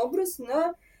края. Един образ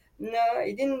на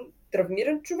един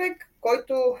травмиран човек,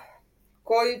 който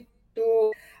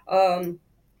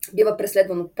бива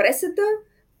преследван от пресата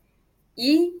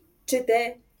и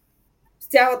чете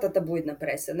цялата таблоидна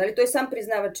преса. Нали, той сам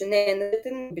признава, че не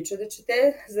обича да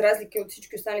чете, за разлика от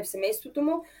всички останали в семейството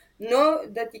му, но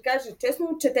да ти кажа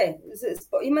честно, чете.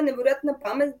 Има невероятна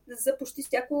памет за почти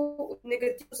всяко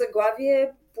негативно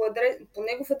заглавие по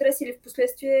негов адрес или в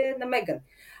последствие на Меган.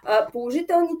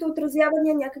 Положителните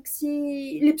отразявания някак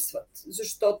си липсват,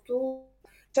 защото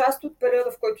част от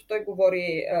периода, в който той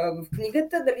говори в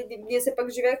книгата, дали ние все пак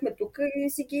живеехме тук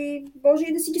и може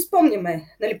и да си ги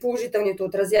спомняме, нали, положителните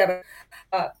отразявания.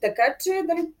 Така че,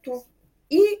 нали,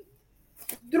 и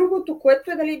другото,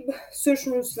 което е, нали,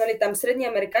 всъщност, нали, там средния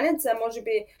американец, може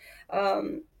би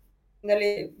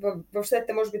нали, в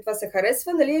щатите може би това се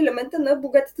харесва, нали, елемента на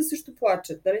богатите също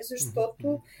плачат, нали,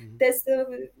 защото те са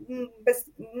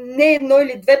не едно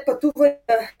или две пътувания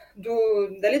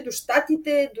до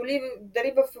щатите,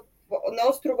 дали на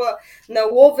острова на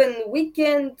ловен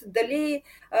уикенд, дали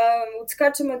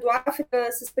отскачаме до Африка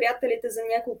с приятелите за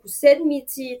няколко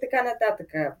седмици и така нататък.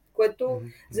 Което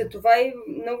за това и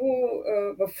много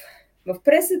в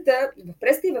пресата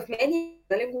и в медии,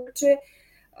 нали, че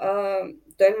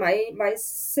той май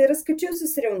се разкачил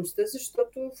с реалността,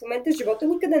 защото в момента живота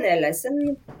никъде не е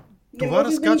лесен.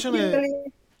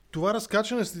 Това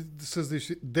разкачане с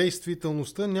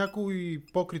действителността, някои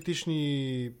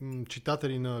по-критични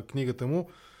читатели на книгата му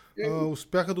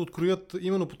успяха да откроят,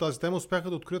 именно по тази тема, успяха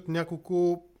да откроят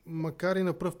няколко, макар и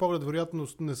на пръв поглед вероятно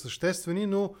несъществени,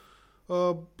 но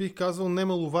бих казал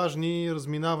немаловажни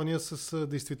разминавания с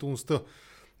действителността.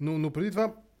 Но преди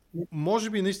това, може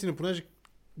би наистина, понеже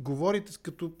говорите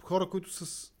като хора, които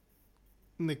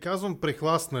не казвам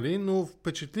прехласнали, но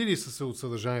впечатлили са се от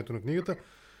съдържанието на книгата.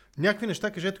 Някакви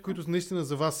неща кажете, които наистина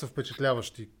за вас са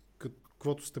впечатляващи,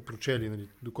 каквото сте прочели, нали,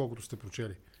 доколкото сте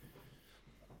прочели.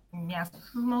 място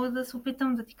мога да се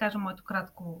опитам да ти кажа моето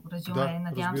кратко резюме. Да,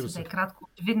 Надявам разбира се се. да е кратко.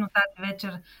 Очевидно тази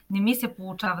вечер не ми се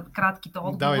получават кратките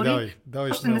отговори.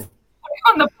 Давай Още не смело.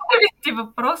 съм на първият ти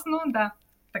въпрос, но да,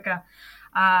 така.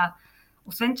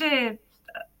 Освен, че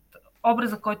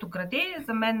образа, който гради,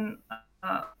 за мен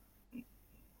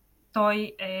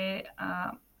той е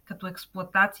като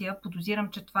експлоатация. Подозирам,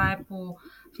 че това е в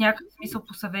някакъв смисъл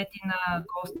по съвети на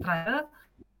Ghostwriter.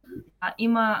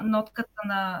 Има нотката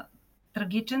на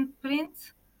трагичен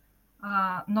принц,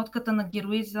 нотката на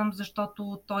героизъм,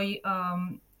 защото той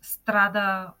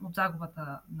страда от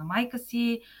загубата на майка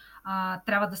си,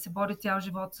 трябва да се бори цял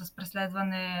живот с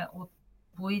преследване от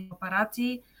бои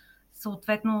операции.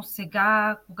 Съответно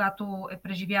сега, когато е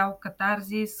преживял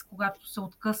катарзис, когато се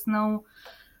откъснал,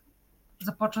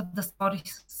 започва да спори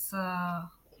с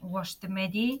лошите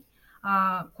медии,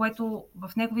 което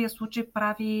в неговия случай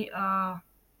прави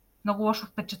много лошо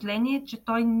впечатление, че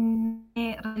той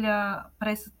не разделя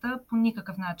пресата по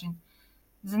никакъв начин.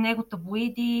 За него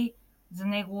таблоиди, за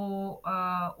него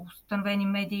установени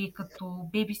медии като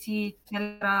BBC,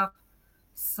 Telegraph,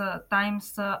 Times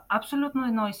са абсолютно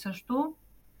едно и също.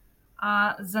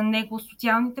 За него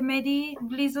социалните медии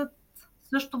влизат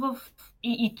също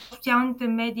и социалните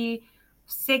медии,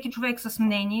 всеки човек с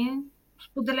мнение,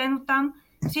 споделено там,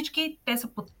 всички те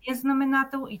са под един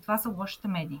знаменател и това са лошите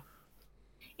медии.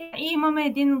 И имаме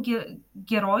един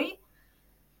герой,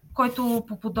 който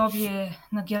по подобие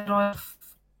на героя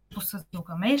в с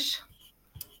Гилгамеш.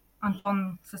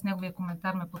 Антон с неговия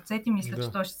коментар ме подсети. Мисля,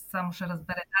 че той само ще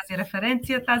разбере тази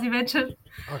референция тази вечер.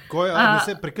 Не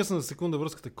се прекъсна за секунда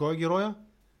връзката. Кой е героя?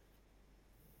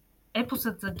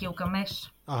 Епосът за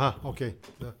Гилгамеш. Окей.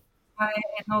 Да. Това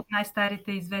е едно от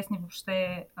най-старите известни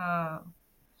въобще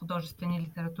художествени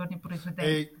литературни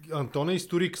произведения. Антон е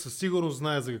историк, със сигурност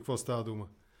знае за какво става дума.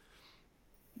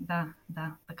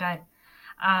 Да, така е.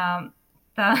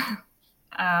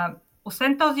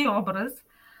 Освен този образ,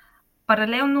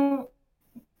 паралелно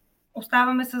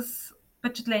оставаме с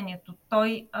впечатлението.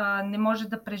 Той не може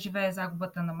да преживее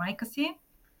загубата на майка си.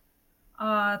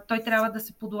 Той трябва да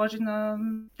се подложи на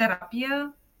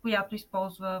терапия, която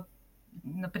използва,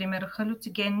 например,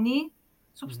 халюцигенни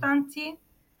субстанции,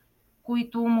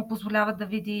 които му позволяват да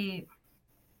види,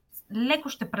 леко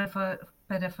ще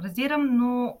перефразирам,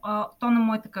 но тона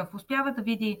му е такъв. Успява да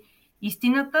види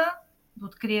истината, да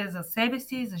открие за себе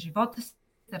си, за живота си,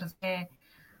 да разбере,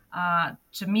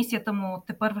 че мисията му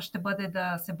тепърва ще бъде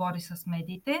да се бори с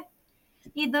медиите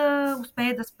и да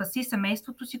успее да спаси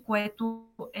семейството си, което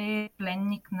е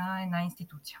пленник на една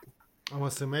институция.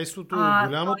 Ама семейството е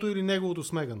голямото или неговото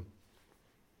с Меган?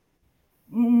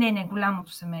 Не,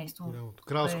 голямото семейство.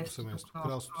 Кралското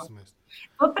семейство.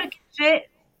 Въпреки, че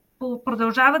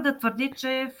продължава да твърди,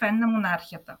 че е фен на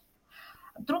монархията.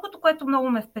 Другото, което много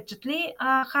ме впечатли,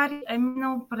 Хари е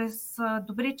минал през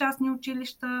добри частни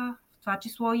училища, в това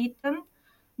число Итън,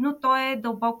 но той е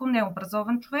дълбоко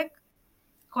необразован човек,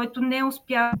 който не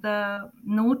успя да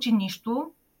научи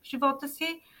нищо в живота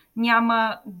си,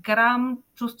 няма грам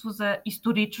чувство за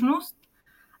историчност,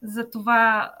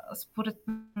 затова според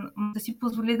да си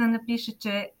позволи да напише,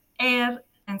 че air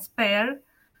and spare,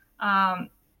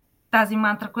 тази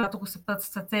мантра, която го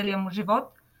съпътства целия му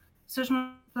живот,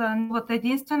 всъщност неговата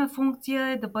единствена функция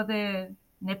е да бъде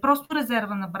не просто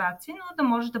резерва на браци, но да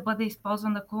може да бъде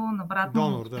използван, ако на брат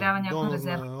му трябва някаква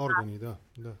резерва. Донор на органи, да.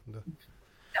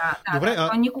 Добре,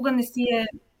 той никога не си е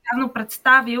явно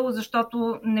представил,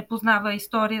 защото не познава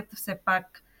историята все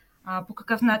пак. По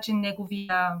какъв начин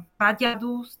неговия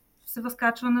прадядо се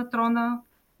възкачва на трона,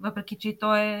 въпреки че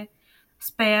той е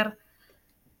спер.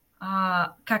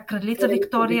 Как кралица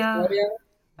Виктория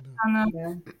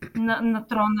на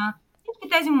трона. Всички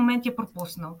тези моменти е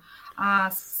пропуснал.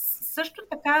 Също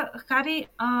така Хари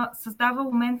създава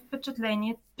у мен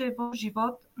впечатление, че е в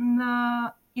живот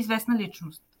на известна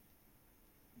личност.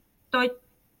 Той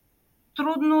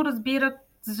трудно разбира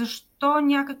защо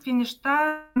някакви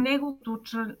неща неговото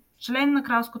член на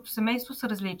кралското семейство са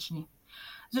различни.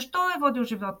 Защо е водил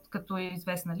живот като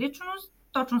известна личност?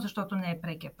 Точно защото не е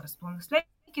прекия престолонаследник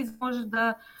и може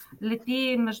да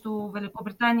лети между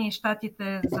Великобритания и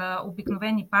Щатите за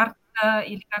обикновени партия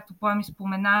или, както Плами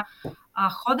спомена,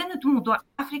 ходенето му до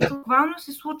Африка буквално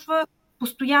се случва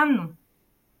постоянно.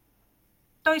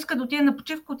 Той иска да отиде на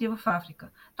почивка, отива в Африка.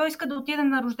 Той иска да отиде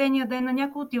на рождения ден на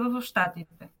някой, отива в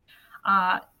Щатите.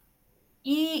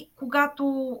 И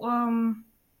когато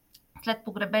след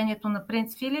погребението на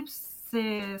принц Филип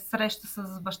се среща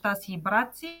с баща си и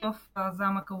брат си в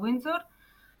замъка Уиндзор,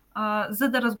 за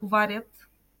да разговарят.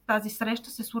 Тази среща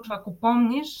се случва, ако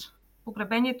помниш,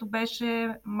 погребението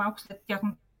беше малко след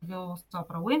тяхното интервю с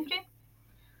Опра Уинфри.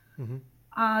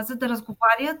 за да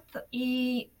разговарят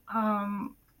и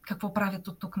какво правят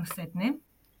от тук насетне.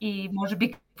 И може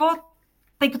би какво,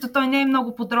 тъй като той не е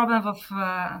много подробен в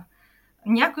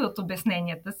някои от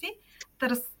обясненията си,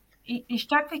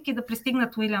 изчаквайки да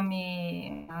пристигнат Уилям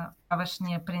и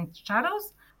правашния принц Чарлз,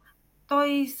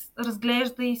 той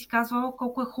разглежда и си казва: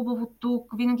 колко е хубаво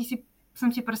тук, винаги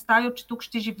съм си представил, че тук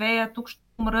ще живея, тук ще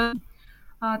умра,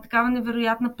 такава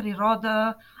невероятна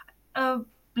природа,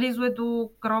 близо е до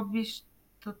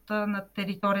гробищата на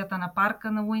територията на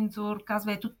парка на Уиндзор,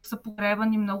 казва: ето са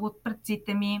погребани много от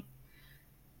предците ми.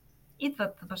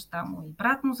 Идват баща му и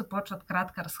брат му, започват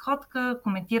кратка разходка,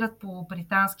 коментират по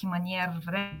британски маниер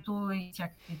времето и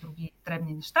всякакви други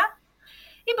дребни неща.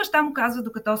 И баща му казва,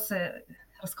 докато се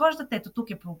разхождат: ето тук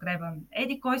е погребан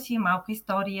еди кой си, малка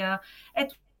история,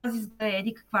 ето тази звезда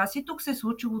еди каква си, тук се е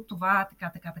случило това,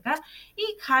 така. И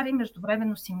Хари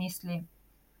междувременно си мисли: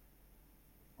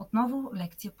 отново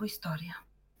лекция по история.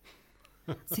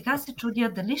 Сега се чудя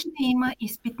дали ще има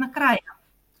изпит накрая.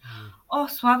 О,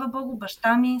 слава Богу,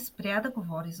 баща ми спря да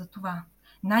говори за това.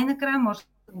 Най-накрая може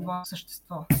да говори за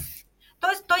същество.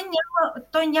 Тоест,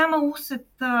 той няма усет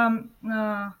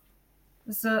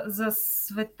за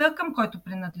света, към който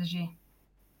принадлежи.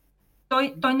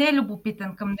 Той не е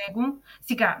любопитен към него.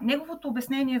 Сега, неговото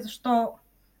обяснение защо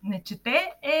не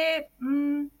чете е,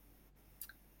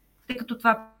 тъй като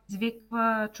това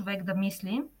предизвиква човек да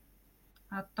мисли,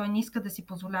 той не иска да си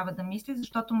позволява да мисли,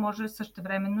 защото може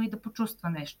същевременно и да почувства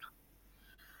нещо.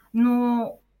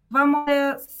 Но това може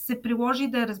да се приложи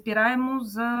да е разбираемо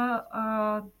за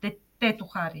детето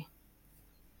Хари,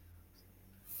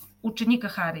 ученика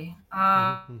Хари.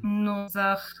 Но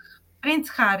за принц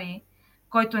Хари,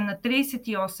 който е на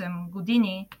 38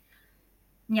 години,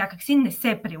 някакси не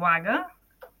се прилага,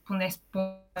 поне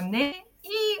според не.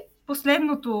 И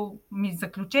последното ми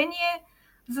заключение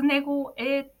за него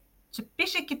е, че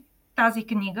пишейки тази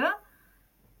книга,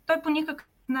 той по никакъв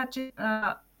начин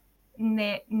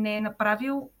не е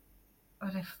направил,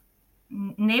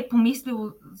 не е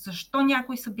помислил защо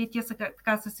някои събития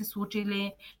така са се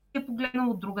случили, е погледнал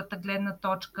от другата гледна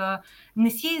точка, не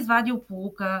си е извадил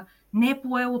поука, не е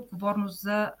поел отговорност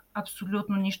за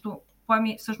абсолютно нищо.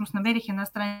 Плами, всъщност намерих една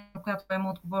страница, която поема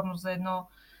отговорност за едно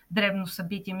дребно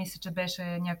събитие, мисля, че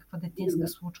беше някаква детинска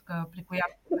случка, при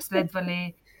която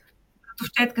следвали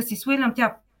товчетка си с Уилям,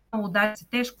 тя удари се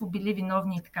тежко, били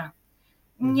виновни и така.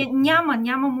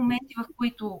 Няма моменти, в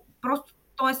които просто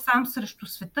той е сам срещу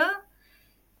света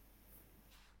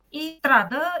и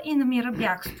страда и намира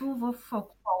бягство в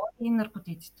алкохола и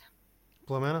наркотиците.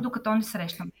 Пламена? Докато не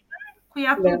срещна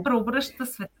която преобръща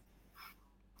света.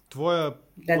 Твоя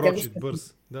прочит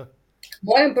бърз. Да.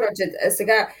 Моя прочит.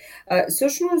 Сега,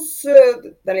 всъщност,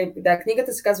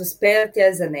 книгата се казва Спея, тя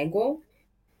е за него.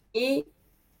 И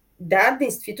да,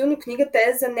 действително, книгата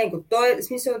е за него.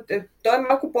 Той е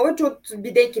малко повече от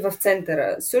бидейки в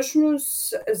центъра.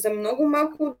 Всъщност, за много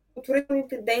малко от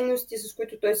отворителните дейности, с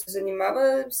които той се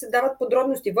занимава, се дават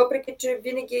подробности, въпреки че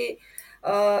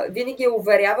винаги е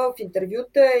уверявал в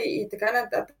интервюта и така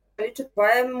нататък, че това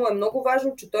му е много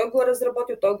важно, че той го е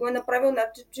разработил, той го е направил,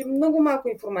 значи, че много малко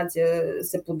информация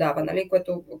се подава, нали,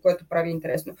 което прави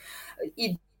интересно.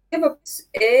 И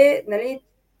е,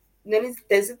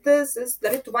 тезата с,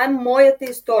 това е моята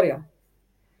история.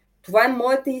 Това е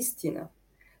моята истина.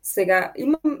 Сега,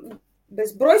 имам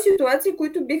безброй ситуации,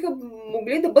 които биха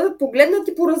могли да бъдат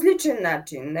погледнати по различен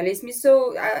начин. Нали,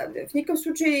 смисъл, в никакъв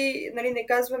случай не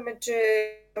казваме, че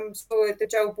е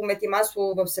течало по мед и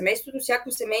масло в семейството.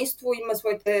 Всяко семейство има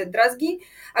своите дразги,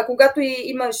 а когато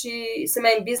имаш и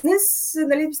семейен бизнес,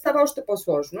 става още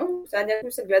по-сложно. Сега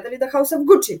някои са гледали The House of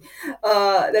Gucci.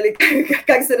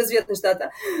 Как се развият нещата.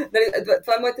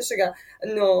 Това е моята шега.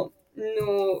 Но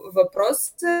въпрос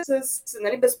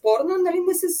с безспорно,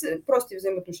 не с прости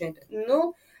взаимоотношенията.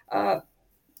 Но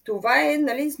това е,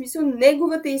 смисъл,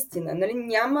 неговата истина.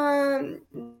 Няма...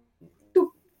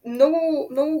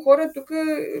 Много хора тук,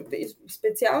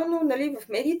 специално в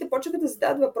медиите, почнаха да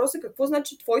задават въпроса какво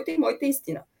значи твоята и моята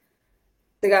истина.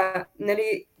 Сега,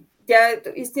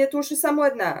 истината уж е само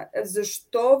една.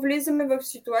 Защо влизаме в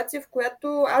ситуация, в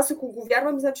която аз ако го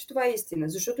вярвам, значи това е истина?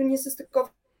 Защото ние с такова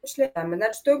член.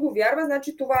 Значи той го вярва,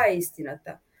 значи това е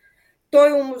истината.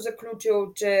 Той му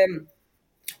заключил,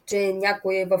 че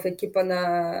някой в екипа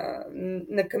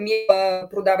на Камила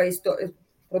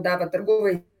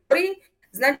търгува истории.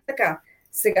 Значи така.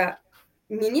 Сега,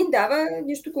 не ни дава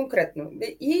нищо конкретно.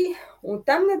 И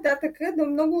оттам нататък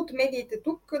много от медиите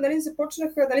тук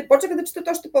почнаха да четат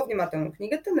още по-внимателно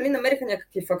книгата, намериха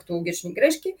някакви фактологични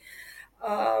грешки.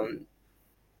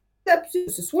 Да,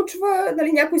 се случва,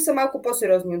 нали, някои са малко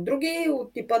по-сериозни от други,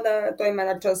 от типа на, той има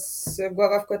една част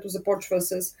глава, в която започва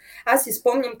с аз си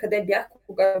спомням къде бях,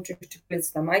 когато учих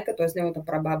чекалицата майка, т.е. неговата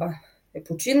прабаба е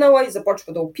починала и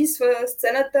започва да описва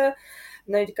сцената,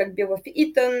 нали, как бил в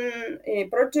Итън и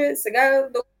прочее. Сега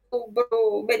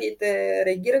много медиите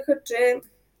реагираха, че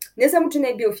не само, че не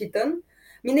е бил в Итън,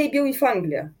 не е бил и в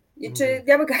Англия. И че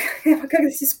няма как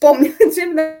да си спомня, че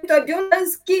той е бил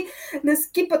на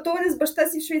ски пътуване с баща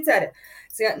си в Швейцария.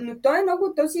 Сега, но той е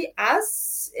много, този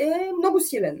аз е много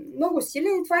силен. Много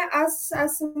силен и това е аз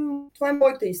съм, това е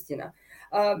моята истина.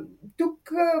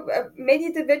 Тук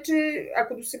медиите вече,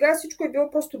 ако до сега всичко е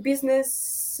било просто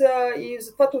бизнес и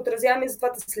затова те отразяваме,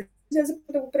 затова те следим, за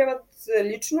да го приемат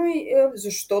лично,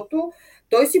 защото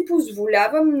той си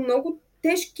позволява много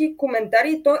тежки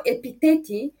коментари и то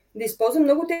епитети, да използва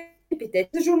много епитети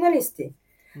за журналисти.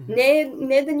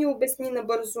 Не да ни обясни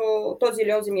набързо този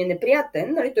или онзи ми е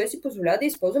неприятен, нали? Той си позволява да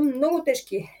използва много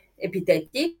тежки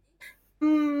епитети.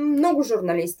 Много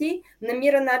журналисти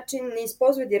намира начин, не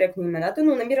използва директно имената,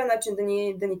 но намира начин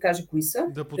да ни каже кои са.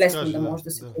 Да подскаже, лесно да може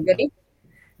да се провери.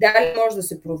 Да, може да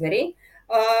се провери.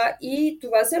 И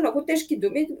това са много тежки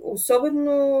думи,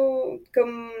 особено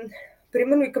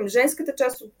примерно и към женската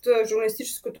част от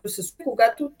журналистическото съсловие,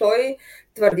 когато той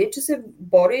твърди, че се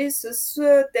бори с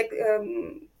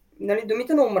нали,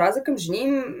 думите на омраза към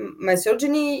жени,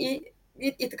 месоджени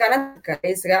и така нататък.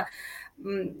 И сега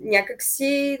някак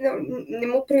си не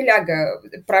му приляга.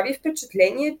 Прави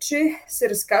впечатление, че се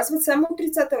разказват само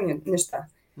отрицателни неща.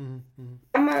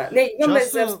 Имаме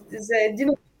за един...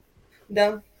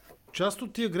 Да. Част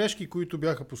от тия грешки, които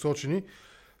бяха посочени,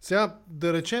 сега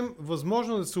да речем,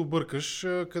 възможно да се объркаш,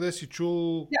 къде си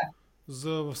чул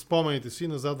в спомените си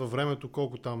назад във времето,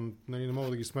 колко там, нали, не мога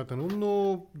да ги сметна,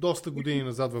 но доста години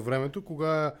назад във времето,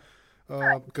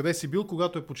 къде си бил,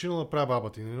 когато е починала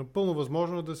прабаба ти. Напълно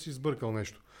възможно е да си сбъркал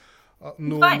нещо.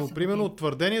 Но примерно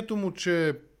твърдението му,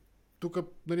 че тук,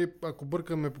 нали, ако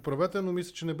бъркаме, поправете, но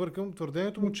мисля, че не бъркам,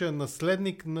 твърдението му, че е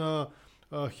наследник на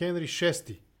Хенри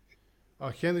VI.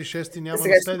 Хенри VI няма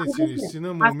наследници,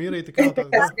 сина му умира и така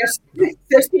нататък.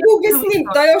 Сега ще го обясним.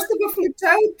 Той още в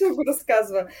началото го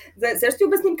разказва. Сега ще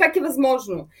обясним как е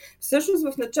възможно.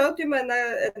 Всъщност в началото има една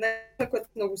която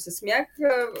много се смях,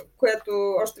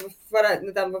 която още в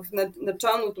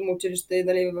началното му училище,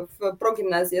 нали, в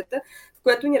прогимназията, в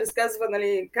което ни разказва,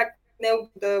 нали, как него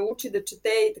да учи да чете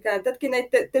и така нататък. И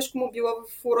най-тежко му било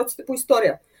в уроците по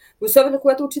история. Особено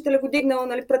когато учителя го дигнал,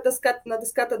 нали, пред на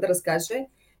дъската да разкаже.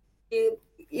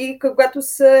 И когато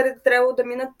са трябвало да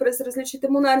минат през различните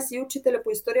монарси, учителя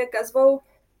по история казвал,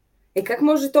 как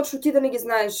може точно ти да не ги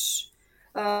знаеш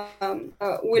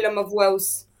Уилям of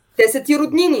Уелс? Те са ти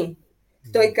роднини.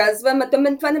 Той казва,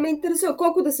 това не ме интересува.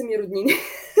 Колко да са ми роднини?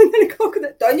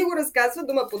 Той ни го разказва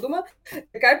дума по дума.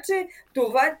 Така че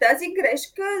тази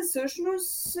грешка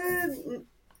всъщност...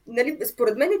 Нали,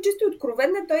 според мен е чисто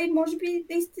откровенна, той може би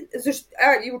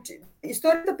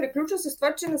историята приключва с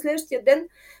това, че на следващия ден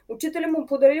учителя му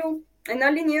подарил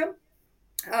една линия,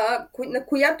 на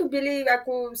която били,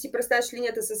 ако си представиш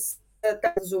линията с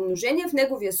тази за умножение, в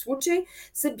неговия случай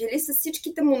са били с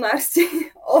всичките монарси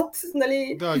от,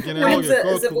 нали... Да, генеалогия,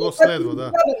 кой от кого следва,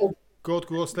 да. Кой от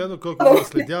кого следва, кой кого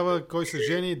наследява, кой са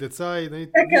жени, деца и... Нали,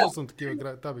 съм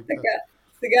такива табик.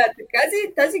 Сега,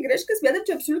 тази грешка смята,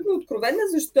 че е абсолютно откровена,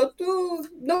 защото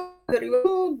много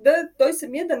вероятно той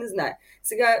самия да не знае.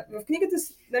 Сега, в книгата,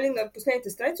 нали, на последните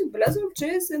страници отбелязвам,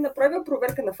 че се направила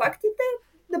проверка на фактите,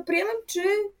 да приемам, че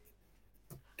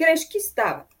грешки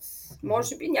стават.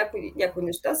 Може би някои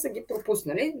неща са ги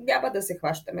пропуснали, няма да се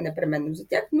хващаме непременно за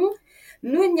тях, но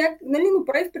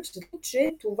прави впечатление,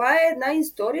 че това е една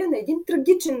история на един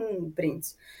трагичен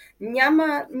принц.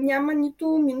 Няма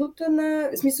нито минута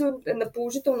на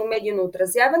положително медийно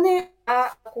отразяване,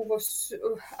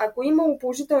 ако имало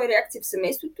положителни реакции в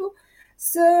семейството,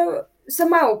 са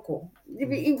малко,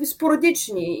 и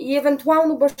спорадични, и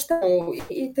евентуално баща му,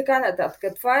 и така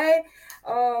нататък. Това е...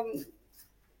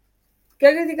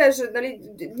 как да ти кажа, нали,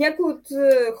 някои от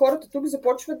хората тук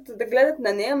започват да гледат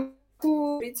на нея,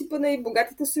 принципа на и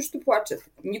богатите също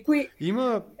плачат.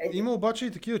 Има обаче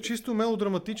и такива чисто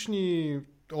мелодраматични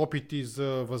опити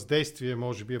за въздействие,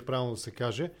 може би е правилно да се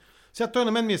каже. Сега той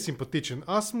на мен ми е симпатичен.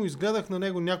 Аз му изгледах на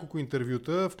него няколко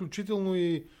интервюта, включително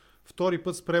и втори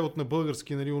път с превод на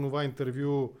български, нали, онова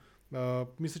интервю,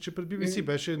 мисля, че пред BBC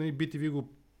беше, нали, BTV го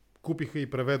купиха и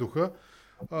преведоха.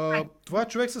 Това е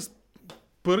човек с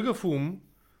пъргав ум,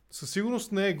 със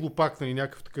сигурност не е глупак, нали,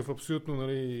 някакъв такъв абсолютно,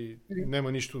 нали,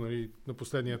 няма нищо, нали, на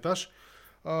последния етаж.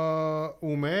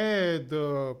 Умее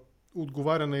да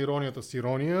отговаря на иронията с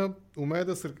ирония, умее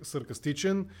да е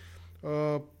саркастичен,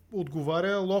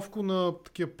 отговаря ловко на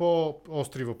такива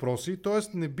по-остри въпроси.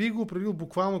 Тоест не би го определил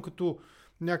буквално като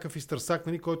някакъв изтърсак,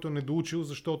 нали, който е недоучил,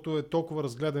 защото е толкова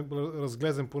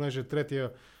разглезен, понеже е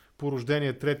третия по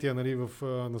рождение, третия, нали, в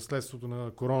наследството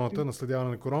на короната, наследяване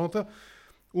на короната.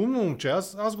 Умно момче,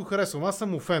 аз го харесвам, аз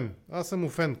съм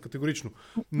офен, категорично.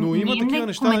 Но има такива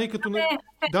неща, нали, като...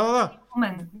 Да.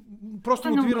 Просто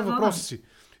мотивирам въпроса си.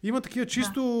 Има такива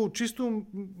чисто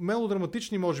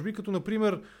мелодраматични, може би, като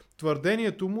например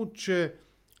твърдението му, че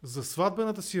за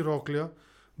сватбената си рокля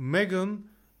Меган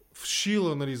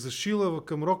вшила, нали, зашила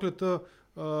към роклята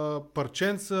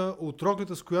парченца от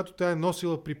роклята, с която тя е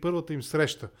носила при първата им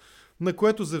среща. На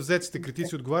което завзетите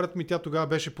критици отговарят, тя тогава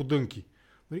беше по дънки.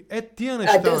 Тия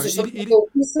неща... Описал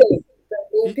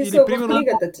в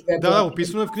книгата. Да,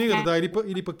 описано е в книгата, да.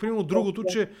 Или пък, примерно, другото,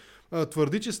 че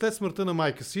твърди, че след смъртта на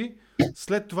майка си,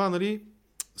 след това, нали,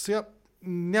 сега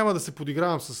няма да се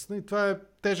подигравам с... Нали, това е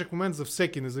тежък момент за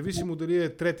всеки, независимо дали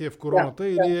е третия в короната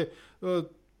или е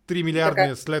 3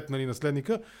 милиардния след, нали,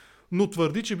 наследника, но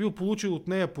твърди, че бил получил от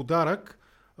нея подарък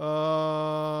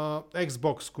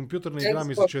Xbox, компютърна игра,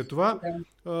 мисля, че е това,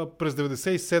 през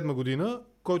 1997 година,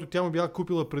 който тя му била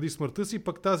купила преди смъртта си,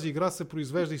 пък тази игра се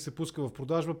произвежда и се пуска в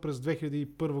продажба през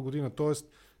 2001 година, т.е.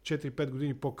 4-5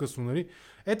 години по-късно. Нали?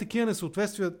 Такива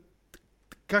несъответствия,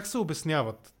 как се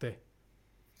обясняват те?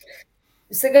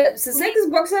 Сега с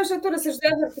Xbox, защото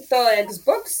разсъждава върху този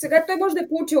Xbox, сега той може да е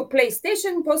получил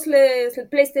PlayStation, после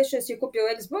след PlayStation си е купил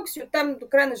Xbox и оттам до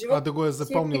края на живота... да го е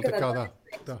запомнил така, да.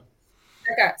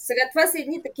 Така, сега това са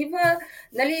едни такива,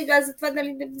 нали, аз затова,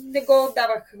 нали, не го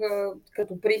давах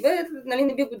като пример, нали,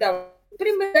 не би го давал.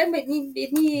 Пример, да има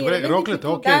едни... Добре, роклята,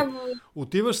 окей.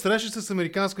 Отиваш, срещаш с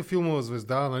американска филмова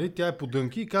звезда, нали, тя е по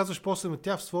дънки и казваш после,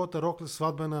 тя в своята рокля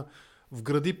сватбена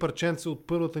вгради парченце от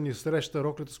първата ни среща,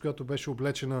 роклята, с която беше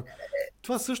облечена.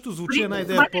 Това също звучи една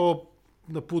идея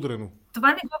по-напудрено. Това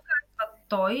не го казва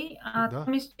той,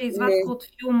 мисля, че извадка от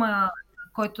филма,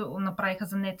 който направиха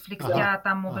за Netflix. Тя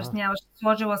там обясняваше,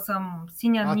 сложила съм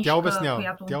синя нишка,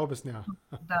 която... Тя обяснява.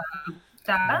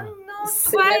 Да, но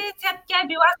това тя е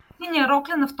била синя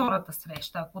рокля на втората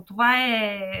среща. Ако това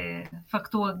е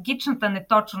фактологичната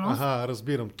неточност...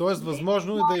 Разбирам. Тоест,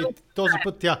 възможно е да и този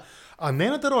път тя... А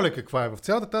нейната роля каква е? В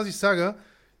цялата тази сага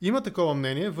има такова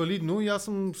мнение, валидно, и аз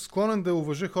съм склонен да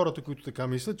уважа хората, които така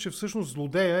мислят, че всъщност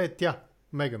злодея е тя,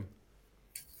 Меган.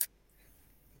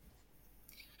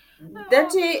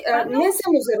 Значи, не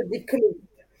само заради книгата.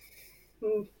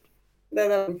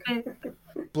 Да.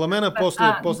 Пламена,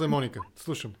 после Моника.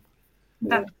 Слушам.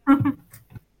 Да.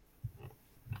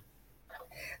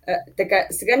 Така,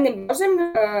 сега не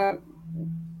можем...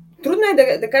 Трудно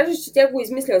е да кажеш, че тя го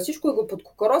измисляла всичко и го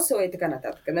подкокоросила и така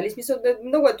нататък. Нали? Смисъл,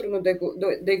 много е трудно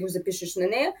да го запишеш на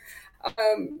нея.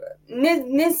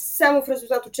 Не само в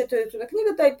резултат от четенето на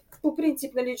книгата, а по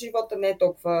принцип, нали, живота не е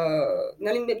толкова...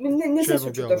 Нали, не се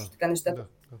случва точно така нещата.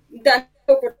 Да,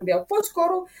 толкова бял.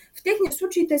 По-скоро в техния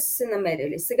случай те са се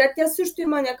намерили. Сега тя също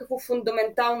има някакво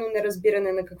фундаментално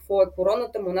неразбиране на какво е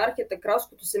короната, монархията,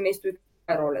 кралското семейство и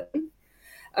каква е ролята.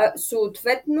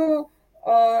 Съответно,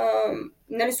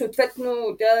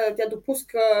 тя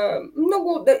допуска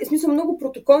много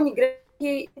протоколни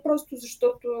грешки, просто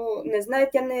защото не знае,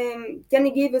 тя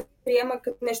не ги възприема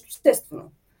като нещо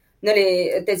естествено.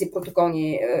 Нали, тези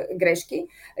протоколни грешки.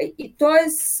 И т.е.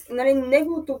 нали,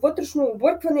 неговото вътрешно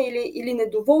объркване или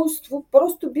недоволство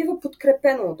просто бива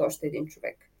подкрепено от още един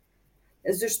човек.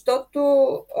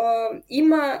 Защото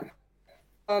има...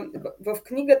 В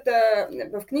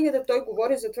книгата той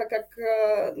говори за това как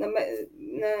на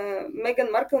Меган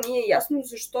Маркъл не е ясно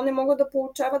защо не могат да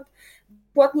получават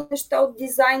платни неща от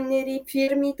дизайнери,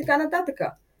 фирми и така нататък.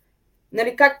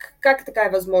 Нали, как така е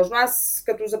възможно? Аз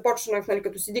като започнах, нали,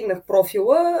 като си дигнах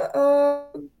профила,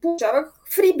 получавах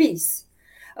freebies.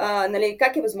 Нали,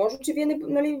 как е възможно, че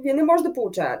вие не можете да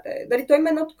получавате? Дали той има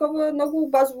едно такова много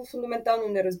базово, фундаментално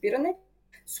неразбиране.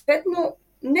 Съответно,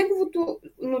 неговото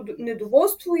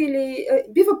недоволство или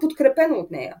бива подкрепено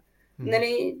от нея.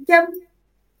 Нали, тя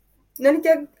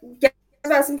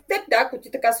аз съм теб, да, ако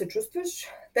ти така се чувстваш.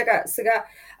 Така, сега,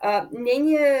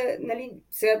 нейния, нали,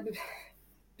 сега,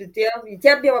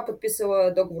 тя била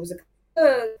подписала договор за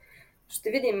книга.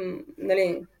 Ще видим,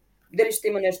 нали, дали ще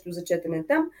има нещо за четене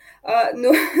там.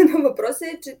 Но въпросът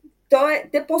е, че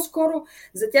те по-скоро,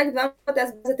 за тях двамата,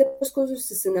 те по-скоро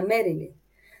са се намерили.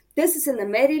 Те са се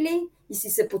намерили и си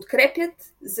се подкрепят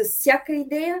за всяка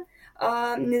идея,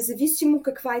 независимо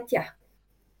каква е тя.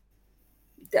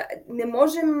 Да,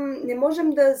 не можем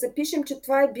да запишем, че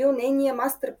това е бил нейния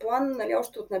мастер план, нали,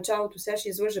 още от началото, сега ще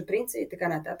излъжа принца и така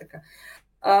нататък.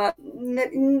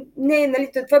 Не,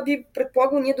 нали, това би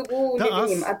предполагал ние да го не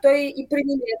видим. А той и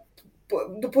преди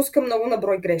не допуска много на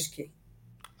брой грешки.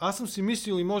 Аз съм си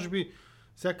мислил и може би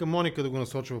всяка Моника да го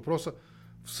насочи въпроса.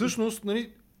 Всъщност,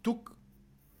 нали, тук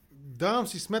давам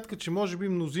си сметка, че може би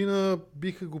мнозина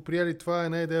биха го приели това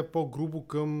една идея по-грубо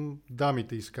към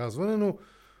дамите изказване, но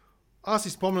аз си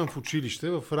спомням в училище,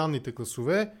 в ранните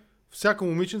класове, всяка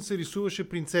момиченце рисуваше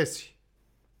принцеси.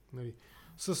 Нали,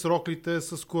 с роклите,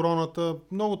 с короната,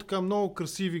 много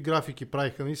красиви графики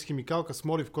правиха, нали, с химикалка, с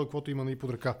молив, каквото има, нали, под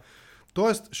ръка.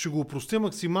 Тоест, ще го опростя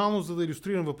максимално, за да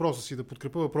илюстрирам въпроса си, да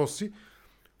подкрепя въпроса си.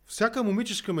 Всяка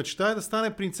момичешка мечта е да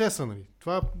стане принцеса, нали?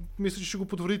 Това мисля, че ще го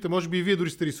потвърдите. Може би и вие дори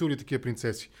сте рисували такива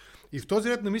принцеси. И в този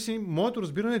ред на мисли, моето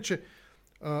разбиране е, че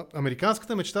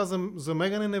американската мечта за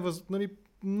Меган е нали,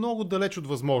 много далеч от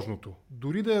възможното.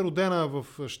 Дори да е родена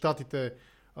в Щатите,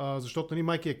 защото нали,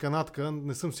 майка е канадка,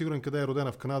 не съм сигурен къде е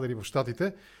родена, в Канада или в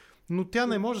Щатите, но тя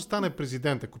не може да стане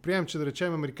президент. Ако приемем, че да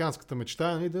речем американската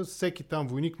мечта, нали, да всеки там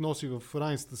войник носи в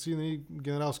раницата си, нали,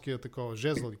 генералския такова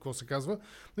жезл, или какво се казва,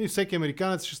 нали, всеки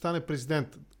американец ще стане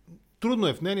президент. Трудно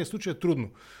е, в нейния случай е трудно.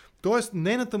 Тоест,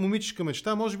 нейната момичешка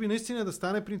мечта може би наистина е да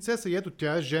стане принцеса и ето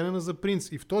тя е женена за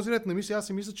принц. И в този ред на мисли, аз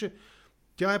си мисля, че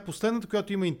тя е последната,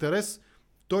 която има интерес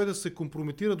той да се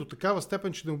компрометира до такава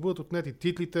степен, че да му бъдат отнети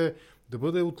титлите, да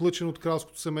бъде отлъчен от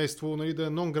кралското семейство, нали, да е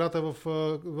нон грата в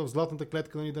златната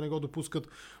клетка, нали, да не го допускат,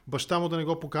 баща му да не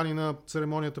го покани на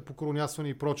церемонията по коронясване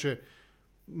и прочее.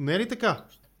 Не е ли така?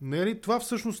 Не е ли това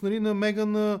всъщност, нали, на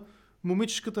Меган на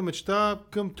момичешката мечта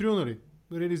към Трю, нали?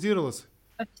 Реализирала се?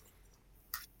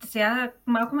 Сега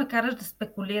малко ме караш да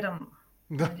спекулирам.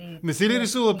 Да. Нали, не си ли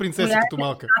рисувала принцеса като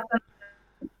малка?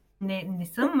 Не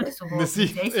съм рисувала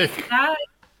принцеса.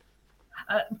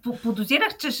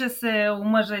 Подозирах, че ще се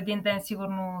омъжа един ден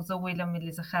сигурно за Уилям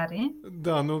или за Хари.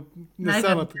 Да, но не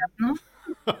саната.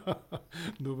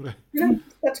 Добре.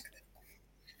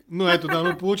 Но ето, да,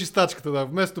 но получи стачката, да.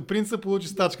 Вместо принца получи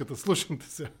стачката. Слушам те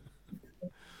сега.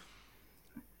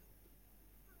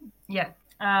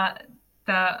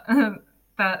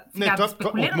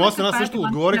 От моя страна също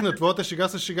отговорих на твоята шега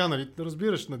с шега, нали?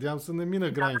 Разбираш, надявам се, не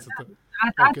мина границата.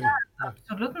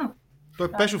 Абсолютно.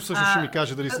 Той Пешо всъщност ще ми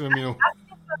каже дали съм минал.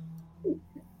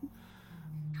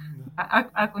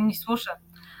 Ако ни слуша.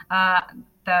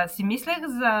 Да си мислех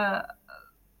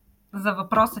за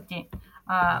въпроса ти.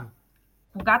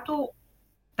 Когато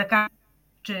така,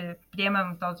 че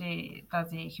приемам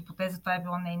тази хипотеза, това е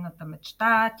била нейната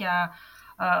мечта, тя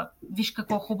виж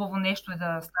какво хубаво нещо е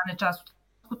да стане част от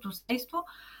кралското семейство.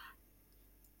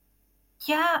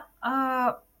 Тя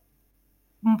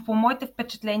по моите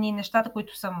впечатления и нещата,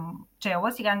 които съм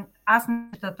чела, сега аз не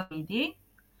чета Талиди,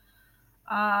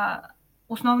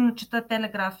 основно чета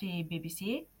Телеграф и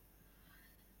BBC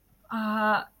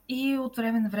и от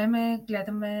време на време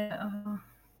гледаме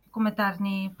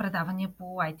коментарни предавания по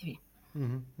ITV.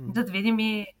 Да видим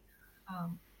и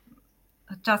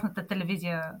частната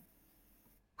телевизия,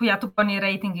 която пъни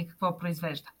рейтинги какво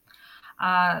произвежда.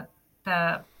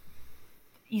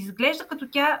 Изглежда като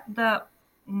тя да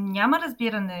няма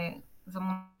разбиране за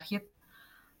монархията,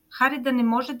 Хари да не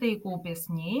може да й го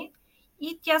обясни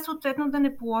и тя съответно да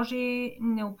не положи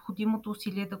необходимото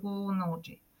усилие да го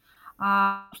научи.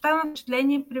 Оставам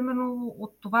впечатление, примерно,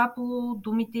 от това по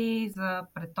думите за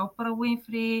пред Опра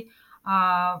Уинфри,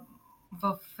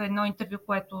 в едно интервю,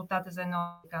 което даде за едно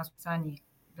американско списание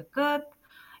The Cut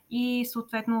и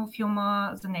съответно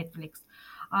филма за Netflix.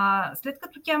 След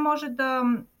като тя може да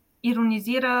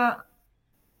иронизира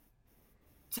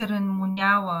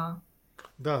церемониала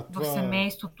в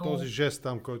семейството, този жест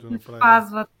там, който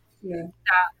направи.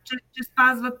 Че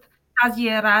спазват тази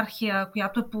иерархия,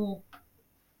 която е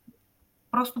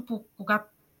просто по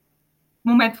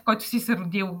момент, в който си се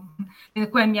родил и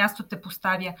на кое място те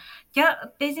поставя.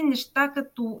 Тези неща,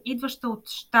 като идваща от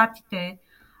Щатите,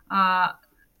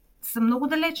 са много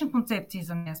далечни концепции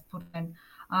за нея, според мен.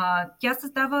 Тя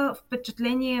създава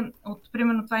впечатление от,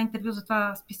 примерно, това интервю за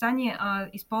това списание,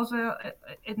 използва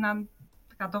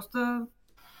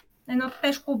едно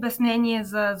тежко обяснение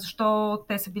за защо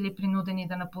те са били принудени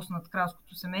да напуснат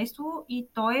кралското семейство и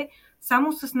то е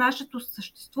само с нашето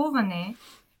съществуване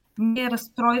ние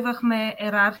разстройвахме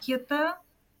йерархията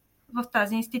в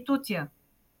тази институция,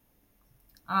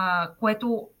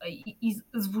 което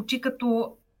звучи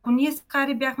като ако ние с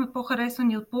Хари бяхме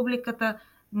по-харесвани от публиката,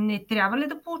 не трябва ли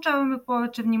да получаваме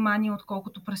повече внимание,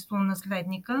 отколкото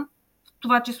престолонаследника? В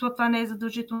това число това не е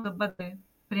задължително да бъде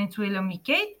принц Уилям и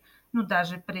Кейт, но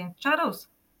даже принц Чарлз.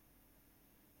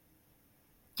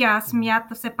 Тя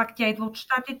смята, все пак тя идва от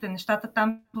Щатите, нещата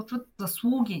там случват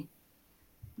заслуги.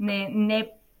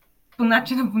 Не по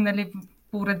начина, нали,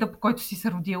 по реда, по който си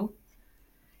се родил.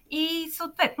 И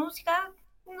съответно сега,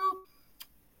 но,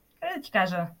 как да ти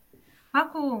кажа,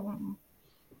 ако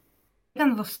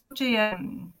в случая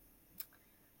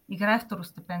играе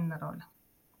второстепенна роля.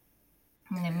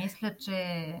 Не мисля,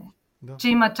 че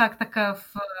има чак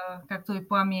такъв, както и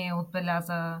Плами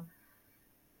отбеляза,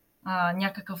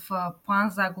 някакъв план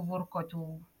заговор,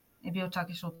 който е бил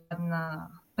чакаш от на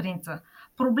принца.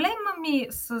 Проблема ми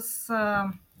с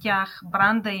тях,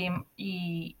 бранда им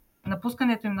и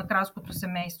напускането им на кралското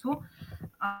семейство,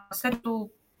 след като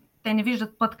те не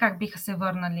виждат път как биха се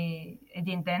върнали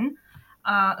един ден,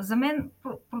 за мен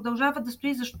продължава да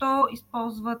стои защо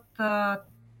използват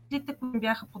титлите, които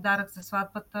бяха подарък за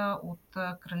сватбата от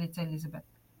кралица Елизабет.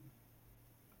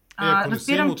 Ако не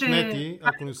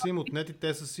са им отнети,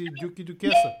 те са си дюк и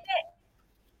дюкеса.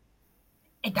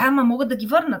 Да, ама могат да ги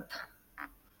върнат.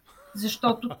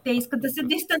 Защото те искат да се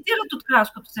дистанцират от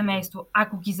кралското семейство.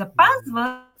 Ако ги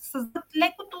запазват, създадат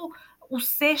лекото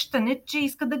усещане, че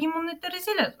искат да ги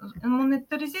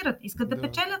монетаризират, искат да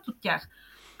печелят от тях.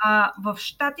 В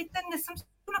Щатите не съм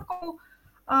сигурна колко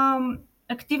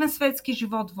активен светски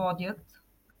живот водят.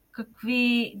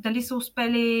 Дали са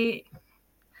успели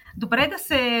добре да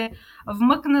се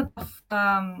вмъкнат в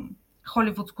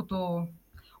холивудското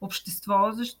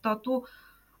общество, защото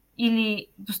или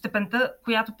до степента,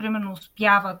 която примерно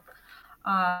успяват,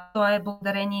 то е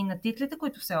благодарение и на титлите,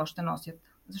 които все още носят.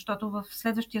 Защото в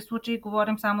следващия случай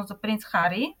говорим само за принц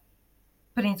Хари,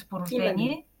 принц по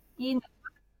рождение, и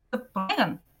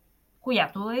Меган,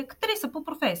 която е актриса по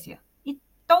професия. И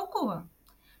толкова.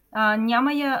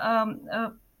 Няма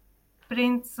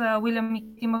принц Уилям и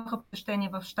Кейт имаха посещение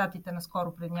в Щатите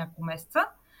наскоро преди няколко месеца.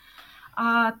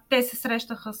 Те се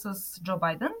срещаха с Джо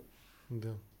Байден,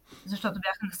 защото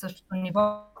бяха на същото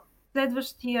ниво.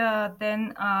 Следващия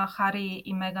ден Хари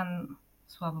и Меган,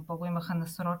 слава богу, имаха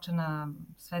насрочена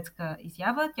светска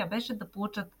изява. Тя беше да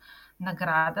получат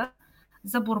награда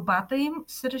за борбата им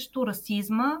срещу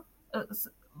расизма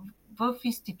в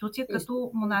институция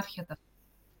като монархията.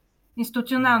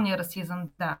 Институционалния расизъм,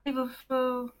 да. И в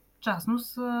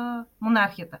частност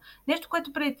монархията. Нещо,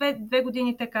 което преди две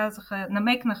години те казаха,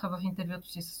 намекнаха в интервюто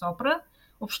си с Опра.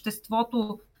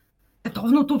 Обществото,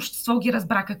 световното общество ги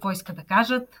разбра какво иска да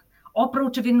кажат. Опра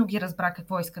очевидно ги разбра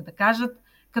какво иска да кажат,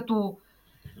 като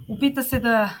опита се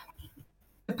да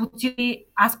подсили.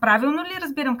 Аз правилно ли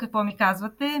разбирам какво ми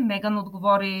казвате? Меган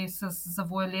отговори с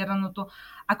завуалираното.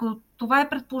 Ако това е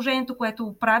предположението,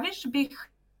 което правиш, бих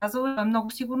казала,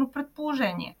 много сигурно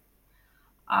предположение.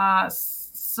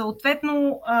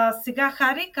 Съответно, сега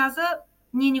Хари каза,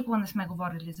 ние никога не сме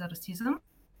говорили за расизъм.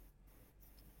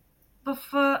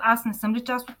 Аз не съм ли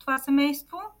част от това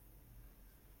семейство?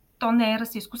 То не е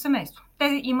расистско семейство.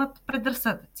 Те имат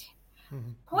предразсъдъци.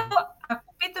 Което,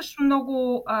 ако питаш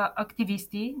много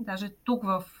активисти, даже тук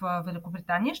в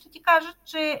Великобритания, ще ти кажат,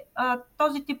 че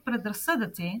този тип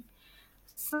предразсъдъци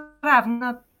са равни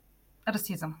на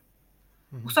расизъм.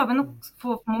 Особено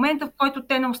в момента, в който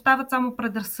те не остават само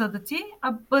предразсъдъци,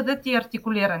 а бъдат и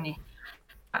артикулирани.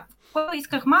 Което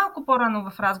исках малко по-рано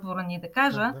в разговора ни да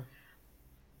кажа,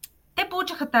 те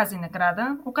получиха тази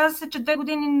награда. Оказва се, че 2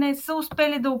 години не са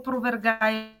успели да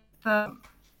опровергаят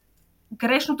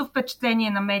грешното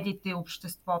впечатление на медиите и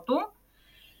обществото.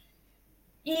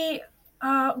 И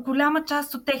голяма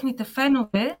част от техните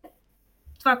фенове,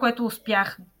 това, което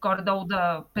успях горе-долу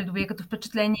да придобия като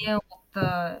впечатление от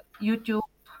YouTube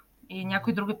и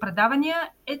някои други предавания,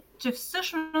 е, че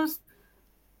всъщност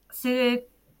се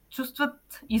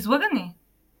чувстват излъгани.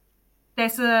 Те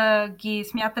са ги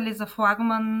смятали за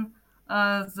флагман,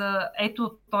 за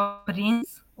ето този принц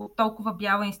от толкова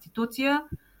бяла институция.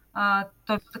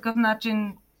 Той по такъв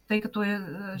начин, тъй като е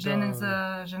женен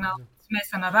за жена от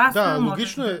смесена раса. Да,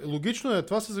 логично е.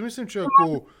 Това се замислям, че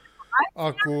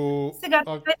ако... Сега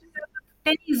те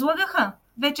ни излъгаха.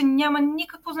 Вече няма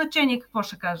никакво значение какво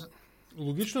ще кажат.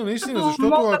 Логично наистина,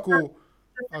 защото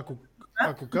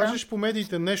ако кажеш по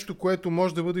медиите нещо, което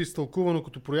може да бъде изтълкувано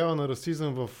като проява на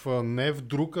расизъм не в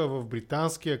друг, а в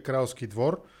британския кралски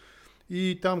двор,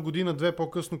 и там година-две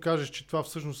по-късно кажеш, че това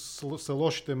всъщност са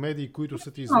лошите медии, които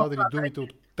са ти извадили думите от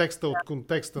текста, от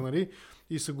контекста, нали,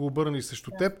 и са го обърнали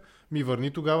срещу теб, ми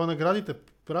върни тогава наградите.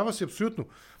 Права си абсолютно.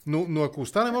 Но ако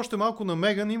останем още малко на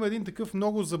Меган, има един такъв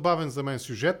много забавен за мен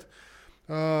сюжет.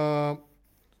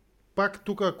 Пак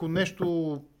тук, ако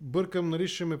нещо бъркам, нали,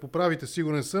 ще ме поправите,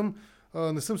 сигурен съм.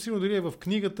 Не съм сигурен дали е в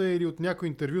книгата или от някои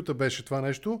интервюта беше това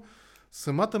нещо.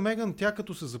 Самата Меган, тя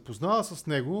като се запознала с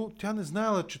него, тя не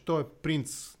знаела, че той е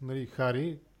принц, нали,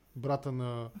 Хари, брата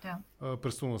на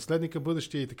престолонаследника,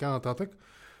 бъдещия и така нататък.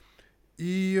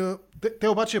 И те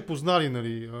обаче я познали,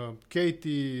 нали, Кейт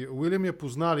и Уилям я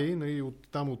познали, нали,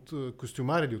 от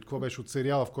костюмари или от какво беше, от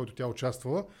сериала, в който тя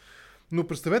участвала. Но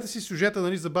представете си сюжета,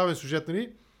 нали, забавен сюжет,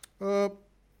 нали.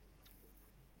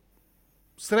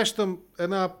 Срещам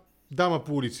една дама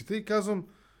по улиците и казвам: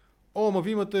 "О, ма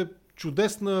ви имате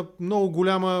чудесна, много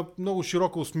голяма, много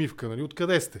широка усмивка, нали,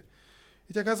 откъде сте?"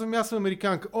 И тя казва: "Аз съм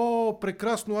американка." "О,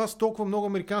 прекрасно, аз толкова много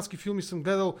американски филми съм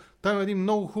гледал. Там е един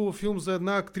много хубав филм за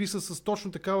една актриса с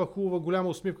точно такава хубава, голяма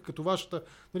усмивка, като вашата.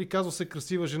 Нали, казва се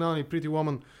Красива жена, нали, Pretty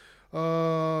Woman.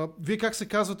 Вие как се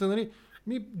казвате, нали?"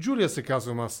 "Джулия се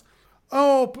казвам аз."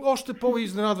 "О, още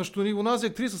по-изненадващо, нали, онази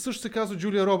актриса също се казва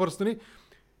Джулия Робъртс, нали."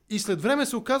 И след време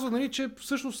се оказва, нали, че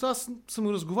всъщност аз съм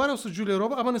разговарял с Джулия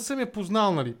Робъртс, ама не съм я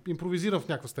познал, нали, импровизирам в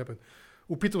някаква степен.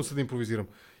 Опитвам се да импровизирам.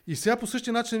 И сега по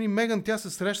същия начин, нали, Меган, тя се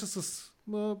среща с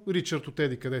Ричард от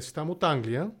еди къде си там, от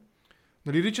Англия.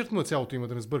 Нали, Ричард му е цялото име,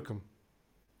 да не сбъркам.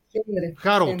 Хенри.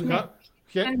 Харолд.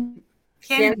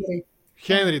 Хенри.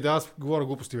 Хенри, да, аз говоря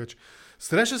глупости вече.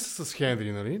 Среща се с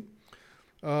Хенри, нали.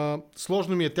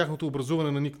 Сложно ми е тяхното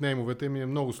образуване на никнеймовете, ми е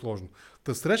много сложно.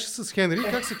 Та среща се с Хенри,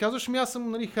 как се казваш? Аз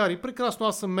съм, нали, Хари, прекрасно,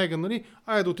 аз съм Меган, нали,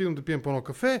 айде да отидем да пием по едно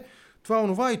кафе. Това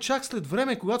онова, и чак след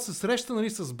време, когато се среща, нали,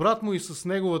 с брат му и с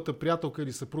неговата приятелка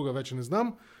или съпруга, вече не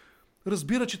знам,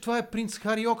 разбира, че това е принц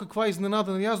Хари. О, каква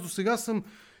изненада! Нали, аз до сега съм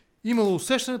имала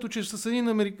усещането, че с един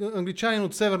англичанин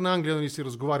от Северна Англия, нали, си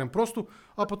разговарям просто,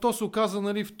 а пък то се оказа,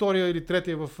 нали, втория или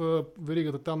третия в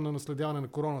веригата там на наследяване на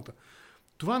короната.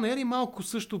 Това не е ли малко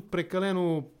също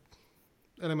прекалено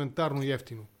елементарно и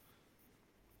ефтино?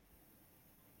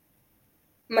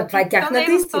 Ма това е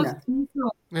тяхната истина.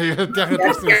 Тяхната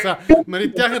истина,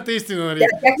 нали, тяхната истина, нали.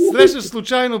 Срещаш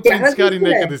случайно принц Хари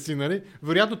някъде си, нали.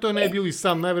 Вероятно той не е бил и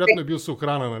сам, най-вероятно е бил с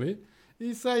охрана, нали.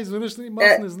 И сега изведнъж, нали,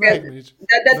 аз не знаех, нали.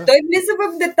 Да, той влиза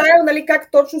в детайл, нали,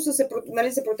 как точно са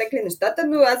протекли нещата,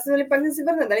 но аз, нали, пак не се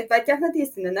върна, нали, това е тяхната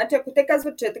истина. Значи, ако те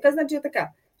казват, че е така, значи е така.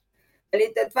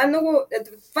 Нали, това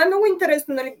е много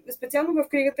интересно, нали, специално в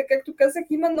книгата, както казах,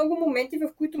 има много моменти, в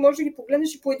които може да ги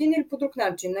погледнеш и по един или по друг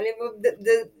начин. Нали,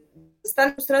 да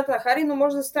стане от страната на Хари, но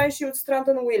може да станеш и от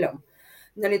страната на Уилям.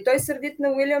 Нали, той сърдит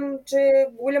на Уилям, че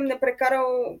Уилям не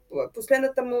прекарал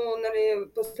последната му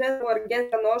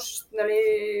аргентна нощ, нали,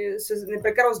 не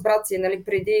прекарал с брат си, нали,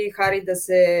 преди Хари да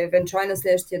се венчае на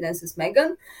следващия ден с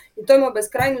Меган. И той му е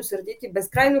безкрайно сърдит и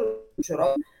безкрайно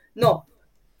разочарован. Но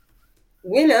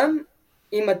Уилям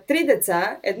има 3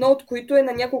 деца, едно от които е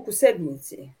на няколко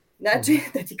седмици.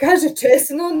 Значи, да ти кажа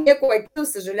честно, някой е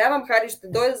казал: "Съжалявам, Хари ще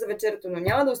дойде за вечерята, но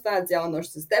няма да остана цяла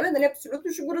нощ с тебе", нали,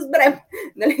 абсолютно ще го разберем.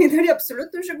 Нали,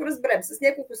 абсолютно ще го разберем. С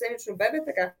няколко седмично бебе,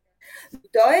 така.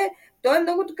 То е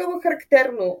много такова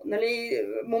характерно, нали,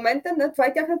 момента на това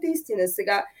е тяхната истина.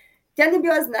 Сега, тя не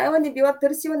била знаела, не била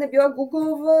търсила, не била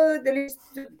гугълва, дали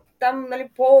там, нали,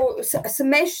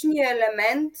 по-смешния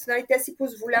елемент, нали, те си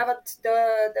позволяват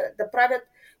да правят,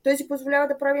 той си позволява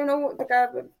да прави много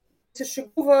така, се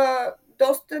шегува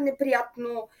доста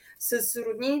неприятно с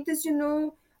роднините си,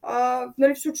 но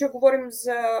нали, в случая говорим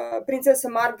за принцеса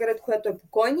Маргарет, която е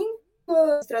покойник,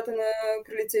 сестрата на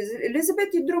кралица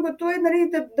Елизабет, и другото е,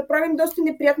 нали, да правим доста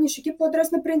неприятни шеги по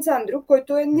адрес на принц Андрю,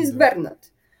 който е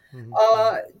низвърнат.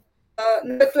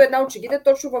 Като една от шегите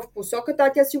точно в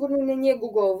посоката, тя сигурно не ни е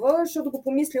гугълва, защото го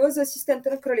помислила за асистента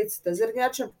на кралицата, заради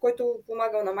начина, по който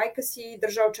помагал на майка си и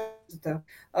държал чашата,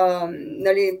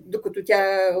 нали, докато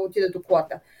тя отиде до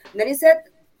колата. Нали, сега,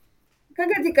 как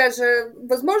да ти кажа,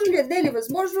 възможно ли е, не е ли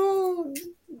възможно,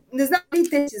 не знам ли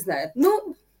те си знаят, но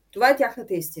това е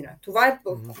тяхната истина. Това е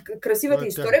красивата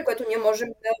история, която ние можем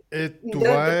да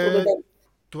продадем.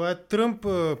 Това е Тръмп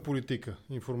политика,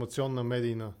 информационна,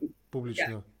 медийна,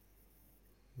 публична.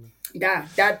 Да,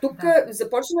 тук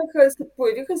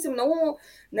появиха се много,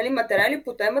 нали, материали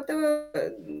по темата,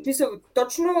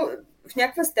 точно в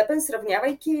някаква степен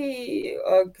сравнявайки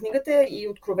книгата и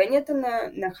откровенията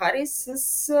на Хари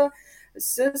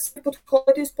с подхода,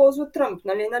 който използва Тръмп.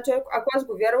 Нали? Значи, ако аз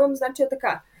го вярвам, значи е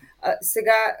така.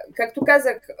 Сега, както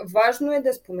казах, важно е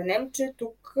да споменем, че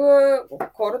тук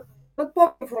хората имат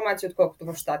по-информация, отколкото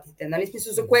в щатите. Нали?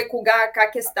 Смисъл за кое, кога,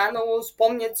 как е станало,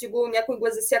 спомнят си го, някой го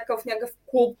е засякал в някакъв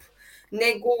клуб,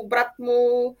 него, брат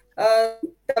му,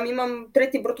 там имам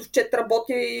трети братовчет,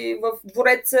 работи в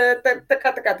двореца,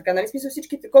 така. Нали? Смисъл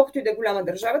всичките, колкото и да е голяма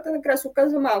държавата, накрая се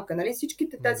оказва малка. Нали?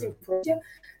 Всичките тази информация,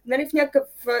 нали, в някакъв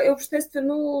е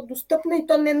обществено достъпна и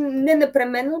то не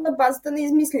непременно на базата на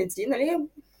измислици. Нали?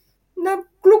 На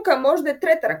клюка може да е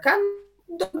трета ръка,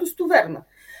 достоверна.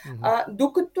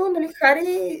 Докато, нали,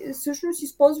 Хари всъщност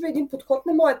използва един подход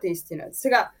на моята истина.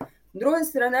 Сега, от друга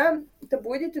страна,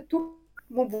 таблоидите тук,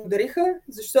 му благодариха,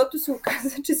 защото се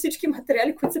оказа, че всички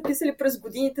материали, които са писали през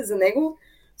годините за него,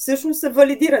 всъщност са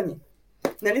валидирани.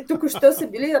 Нали, тук що са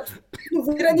били абсолютно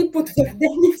валидирани,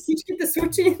 потвърдени всичките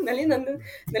случаи,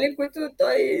 нали, които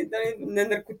той на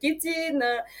наркотици,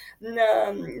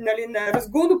 на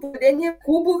разгулно поведение,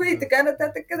 клубове и така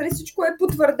нататък, нали, всичко е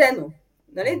потвърдено.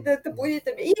 Нали,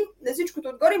 и на всичкото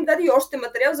отгоре им даде и още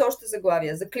материал за още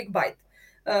заглавия, за кликбайт.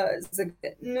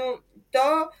 Но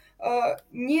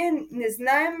ние не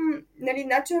знаем, нали,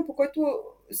 начинът, по който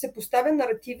се поставя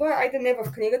наратива, айде не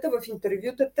в книгата, в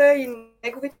интервютата и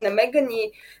неговите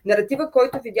намегани наратива,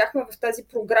 който видяхме в тази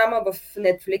програма в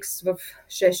Netflix в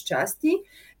 6 части,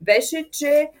 беше,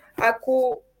 че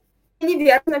ако ни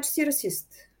вярва, значи си расист.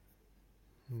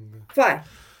 Това е.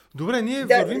 Добре, ние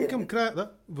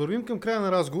вървим към края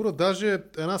на разговора. Даже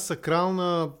една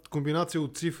сакрална комбинация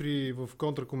от цифри в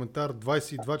контракоментар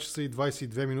 22 часа и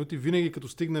 22 минути. Винаги като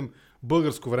стигнем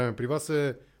българско време. При вас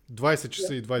е 20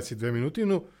 часа и 22 минути,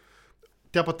 но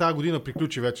тя па тази година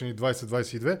приключи вече ни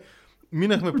 20-22.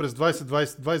 Минахме през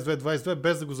 22-22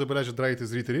 без да го забележат драгите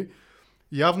зрители.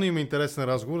 Явно има интересен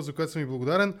разговор, за което съм ви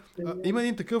благодарен. Има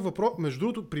един такъв въпрос. Между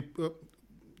другото,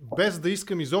 без да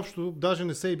искам изобщо, даже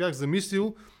не се и бях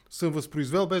замислил, съм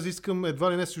възпроизвел без да искам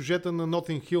едва ли не сюжета на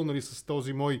Notting Hill, нали, с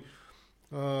този мой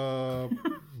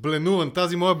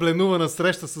тази моя бленувана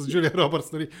среща с Джулия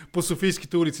Робъртс, нали, по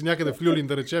Софийските улици, някъде в Люлин,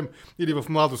 да речем, или в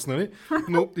Младост, нали.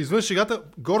 Но извън шегата,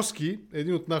 Горски,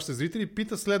 един от нашите зрители,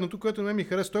 пита следното, което не ми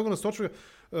хареса. Той го насочва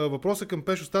въпроса към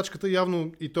Пешо Стачката,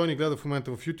 явно и той ни гледа в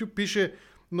момента в YouTube, пише,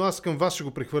 но аз към вас ще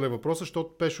го прехвърля въпроса,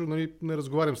 защото Пешо, нали, не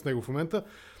разговарям с него в момента.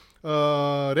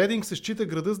 Рединг се счита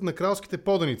градът на кралските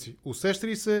поданици. Усеща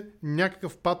ли се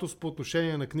някакъв патос по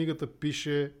отношение на книгата,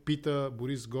 пита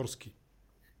Борис Горски?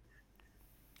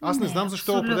 Аз не знам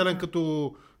защо е определен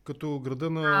като града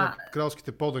на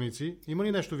кралските поданици. Има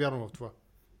ли нещо вярно в това?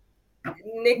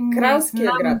 Не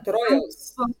кралския град,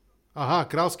 Роялс. Ага,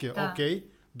 кралския, да. Окей,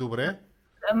 добре.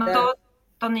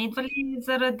 То не идва ли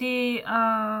заради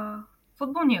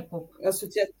футболния клуб?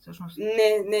 Всъщност.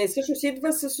 Не, всъщност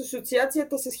идва с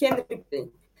асоциацията с Хенри Първи,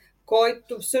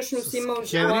 който всъщност имал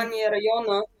желание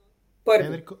района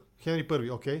първи. Хенри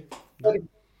Първи, окей.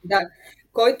 Да,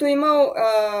 който имал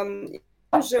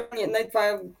желание,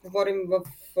 това говорим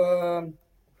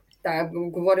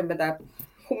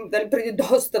дали, преди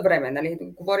доста време, нали,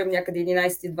 говорим някъде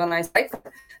 11-12 век,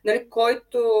 нали,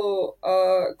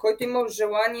 който имал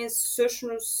желание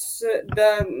всъщност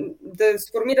да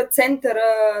сформира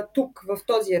центъра тук, в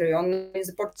този район, нали,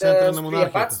 започва да строи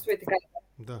абатство и така.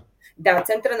 Да,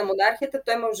 центъра на монархията,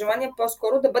 той имал желание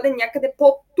по-скоро да бъде някъде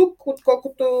по-тук,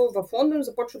 отколкото в Лондон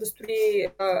започва да строи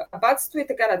абатство и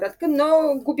така нататък,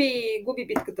 но губи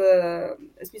битката,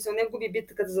 в смисъл не губи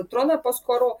битката за трона, а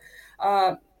по-скоро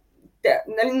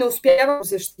нали, не успява да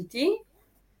защити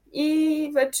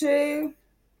и вече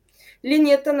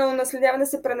линията на унаследяване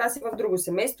се пренася в друго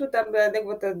семейство. Там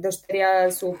неговата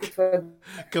дъщеря се опитва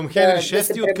към Хенри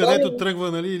VI, откъдето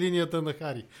тръгва, нали, линията на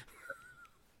Хари.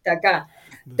 Така.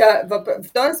 Да,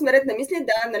 в този смерет на мисли,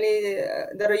 нали,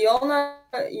 да, района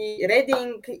и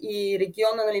Рединг и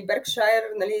региона, нали, Беркшайр,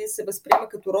 нали, се възприема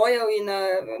като Роял и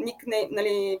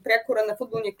нали, прякора на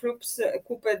футболния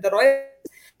клуб е да Роял,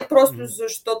 просто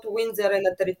защото Уиндзър е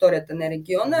на територията на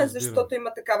региона, защото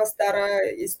има такава стара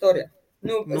история.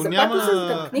 Но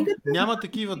няма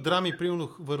такива драми, примерно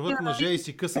върват мъже и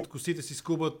си късат косите, си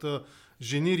скубат,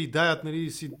 жени ридаят, нали,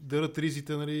 си дърат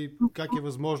ризите, нали, как е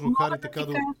възможно Хари така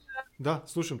да... Да,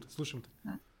 слушам те.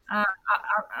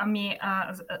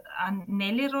 Не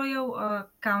е ли Роял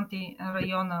Каунти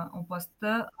района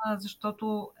областта,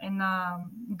 защото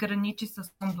граничи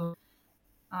с Лондон?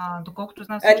 Доколкото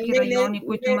знам всички райони,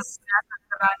 които имат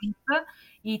граница,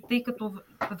 и тъй като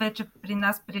вече при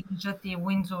нас прилежат и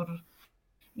Уиндзор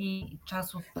и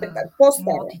част от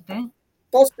имотите.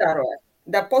 По-старо е.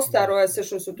 Да, по-старо е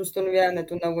всъщност от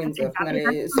установяването на Уиндзор.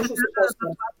 Нали, всъщност е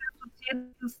по-старо.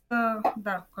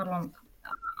 Да, короната.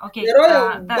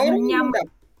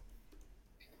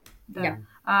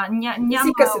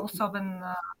 Няма особен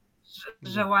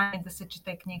желание да се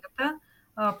чете книгата.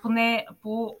 Поне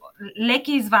по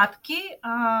леки извадки,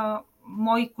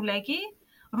 мои колеги,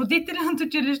 родители от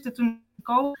училището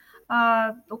Никол,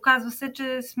 оказва се,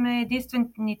 че сме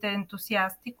единствените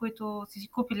ентусиасти, които си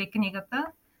купили книгата.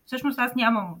 Всъщност аз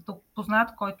нямам познат,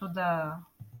 който да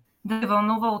се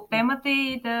вълнува от темата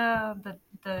и да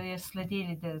я следи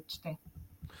или да я чете.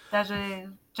 Даже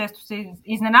често се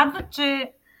изненадват,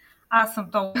 че аз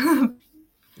съм толкова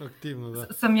активно, да.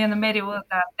 Съм я намерила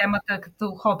темата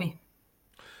като хоби.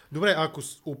 Добре, ако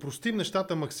упростим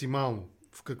нещата максимално,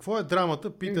 в какво е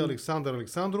драмата, пита Александър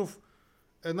Александров,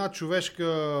 една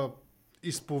човешка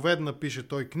изповедна, пише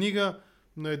той, книга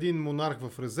на един монарх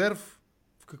в резерв.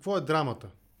 В какво е драмата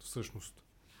всъщност?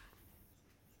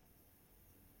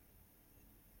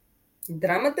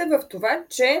 Драмата е в това,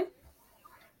 че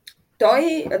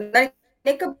той,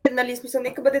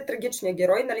 нека бъде трагичният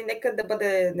герой, нека да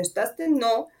бъде нещастен,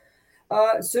 но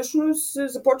всъщност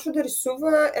започва да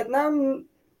рисува една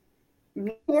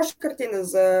много лоша картина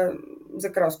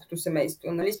за кралското семейство.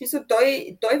 Смисъл,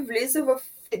 той влиза в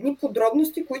едни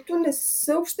подробности, които не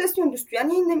са обществено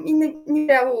достояние и не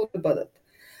трябвало да бъдат.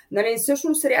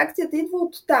 Всъщност реакцията идва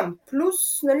от там.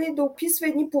 Плюс да описва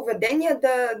едни поведения,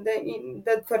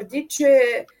 да твърди,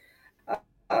 че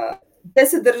те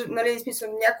се държат,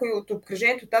 някой от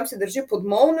обкръжението там се държи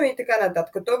подмолно и така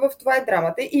нататък. Това е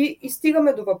драмата. И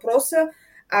стигаме до въпроса,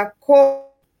 ако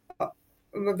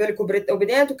в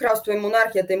Обединеното кралство е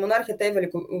монархията и монархията е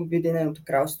Обединеното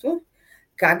кралство,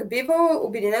 как бива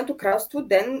Обединеното кралство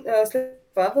ден след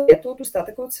това въдето от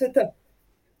остатъка от света?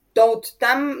 То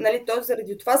оттам, то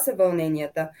заради това са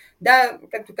вълненията. Да,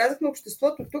 както казахме,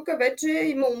 обществото тук вече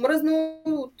има омръзнало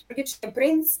от трагичния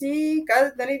принц и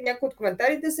каза, някои от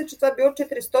коментарите са, че това било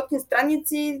 400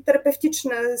 страници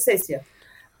терапевтична сесия.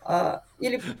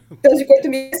 Или този, който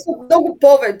ми е много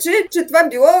повече, че това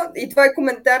било, и това е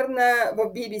коментар в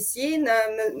BBC,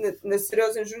 на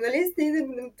сериозен журналист, и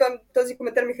този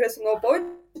коментар ми харесва много повече,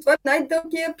 това е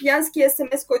най-дългия пиянски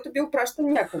СМС, който бил пращан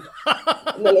някога.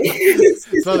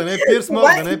 Това да не е Пирс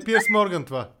Морган, да не е Пирс Морган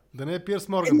това. Да не е Пирс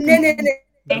Морган. Не.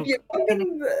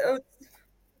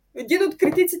 Един от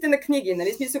критиците на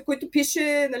книги, смисъл, който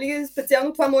пише,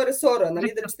 специално това му е ресора, да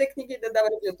чете книги и да дава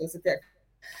ревюта за тях.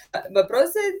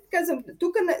 Въпросът е, казвам,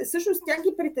 тук всъщност тя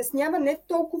ги притеснява не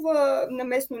толкова на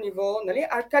местно ниво,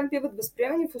 а как биват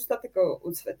възприемани в остатъка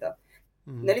от света.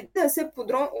 Да се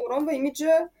подронва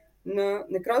имиджа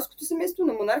на кралското семейство,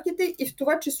 на монархите и в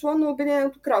това число на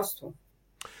Обединеното кралство.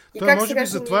 Той може би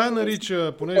затова я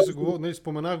нарича, понеже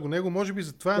споменах го него, може би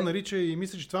затова я нарича и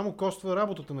мисля, че това му коства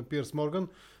работата на Пирс Морган,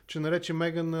 че нарече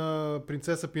Меган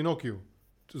принцеса Пинокио.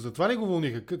 Затова ли го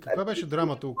вълниха? Каква беше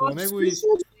драмата около него?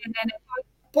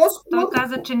 Той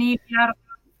каза, че не вярва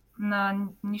на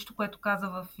нищо, което каза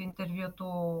в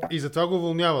интервюто. И затова го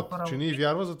вълняват. Че не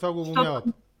вярва, затова го вълняват.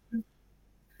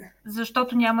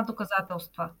 Защото няма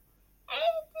доказателства.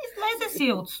 Излезе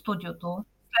си от студиото,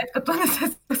 след като не се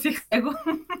спасих с него.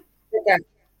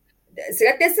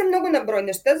 Сега те са много наброй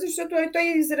неща, защото той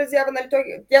изразява,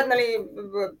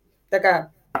 така.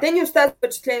 Те ни оставят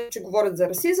впечатление, че говорят за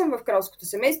расизъм в кралското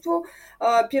семейство.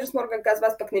 Пирс Морган казва,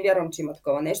 аз пък не вярвам, че има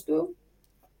такова нещо.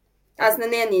 Аз на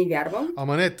нея не вярвам.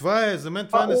 Ама не, за мен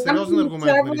това е несериозен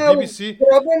аргумент.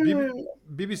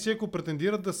 BBC, ако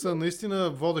претендират да са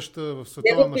наистина водеща в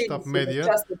световен мащаб медия.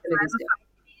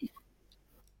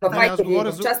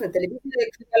 В частна телевизия е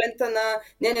еквивалента на...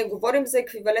 Не говорим за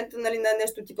еквивалента на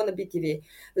нещо типа на BTV.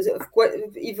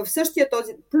 И в същия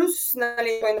този... Плюс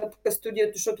той напука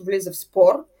студиото, защото влиза в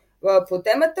спор по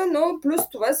темата, но плюс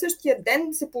това същия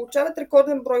ден се получават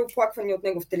рекорден брой оплаквания от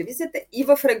него в телевизията и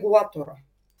в регулатора.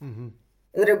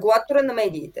 Регулатора на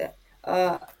медиите.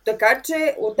 Така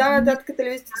че оттам нататък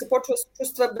телевизията започва да се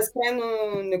чувства безкрайно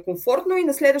некомфортно и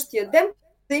на следващия ден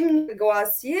взаимно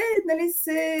съгласие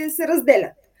се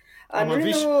разделят.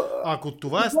 Виж, ако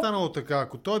това е станало така,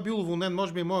 ако той е бил уволнен,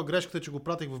 може би е моя грешката, че го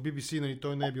пратих в BBC,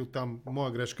 той не е бил там,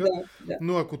 моя грешка,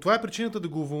 но ако това е причината да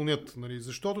го уволнят,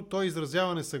 защото той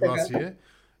изразява несъгласие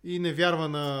и не вярва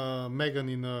на Меган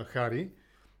и на Хари,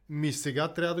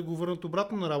 сега трябва да го върнат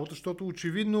обратно на работа, защото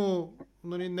очевидно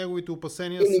неговите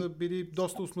опасения са били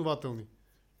доста основателни.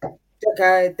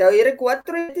 Така е. И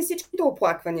регулаторът и всичките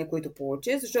оплаквания, които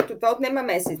получи, защото това отнема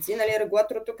месеци.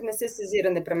 Регулаторът тук не се сезира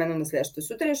непременно на следващата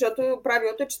сутрин, защото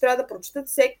правилото е, че трябва да прочитат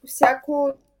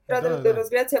всяко, трябва да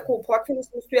разгледат всяко оплакване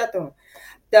самостоятелно.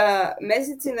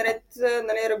 Месеци наред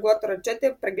регулаторът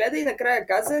чете, прегледа и накрая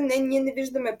каза, ние не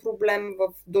виждаме проблем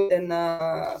в думите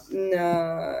на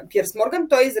Пирс Морган,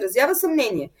 той изразява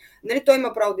съмнение. Той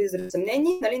има право да изрази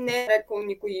съмнение, не е рекал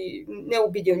никой, не е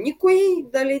обидил никой,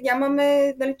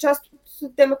 нямаме част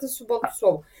от темата за свободното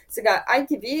слово. Сега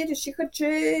ITV решиха,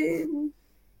 че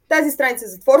тази страница е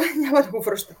затворена, няма да го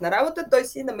връщат на работа, той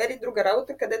си намери друга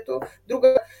работа, където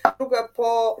друга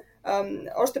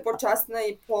още по-частна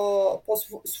и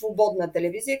по-свободна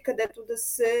телевизия, където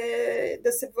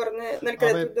да се върне,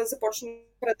 където да започне.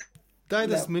 Дай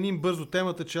да сменим бързо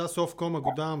темата, че аз Офкома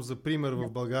го давам за пример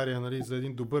в България, за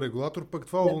един добър регулатор, пък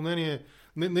това уволнение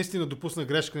наистина допусна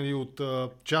грешка от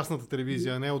частната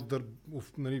телевизия, а не от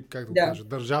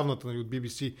държавната, от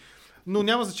BBC. Но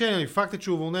няма значение. Факт е,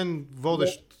 че уволнен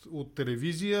водещ от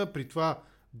телевизия, при това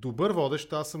добър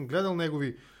водещ, аз съм гледал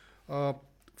негови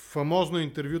фамозно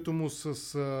интервюто му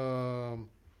с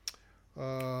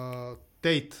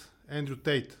Тейт, Ендрю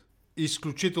Тейт.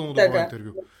 Изключително добро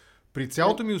интервю. При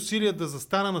цялото ми усилие да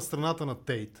застана на страната на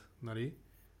Тейт, нали?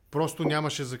 Просто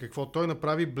нямаше за какво. Той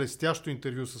направи блестящо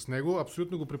интервю с него.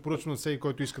 Абсолютно го препоръчвам на всеки,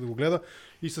 който иска да го гледа.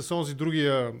 И с онзи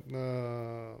другия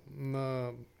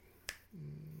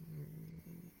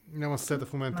няма се сета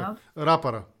в момента.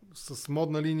 Рапъра. С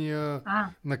модна линия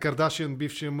на Кардашиан,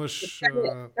 бившия мъж.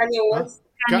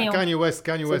 Кани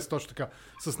Уест, точно така.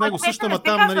 С него също, ама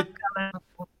там, нали...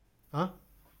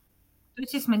 Той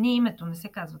си смени името, не се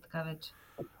казва така вече.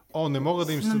 Не мога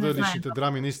да им съда личните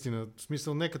драми, наистина. В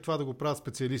смисъл, нека това да го правят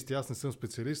специалисти. Аз не съм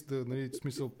специалист. Нали, в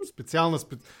смисъл,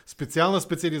 специална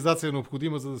специализация е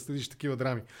необходима, за да следиш такива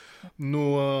драми.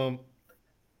 Но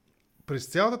през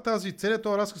целият този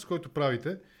разказ, който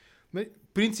правите,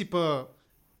 принципа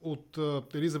от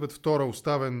Елизабет II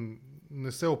оставен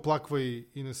не се оплаквай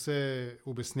и не се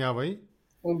обяснявай.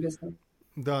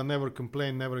 Да, never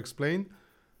complain, never explain.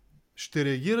 Ще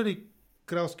реагира ли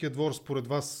кралския двор според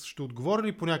вас? Ще отговори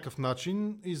ли по някакъв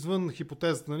начин, извън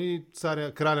хипотезата, нали,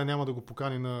 краля няма да го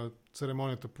покани на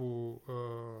церемонията по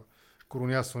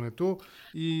коронясването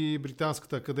и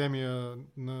Британската академия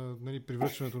на, нали, при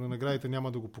връчването на наградите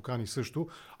няма да го покани също,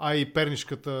 а и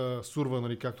пернишката сурва,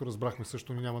 нали, както разбрахме,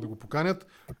 също няма да го поканят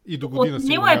и до година си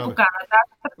отменила е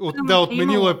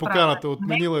поканата.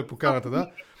 Отменила е поканата,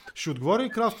 да. Ще отговори ли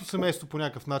кралското семейство по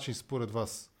някакъв начин според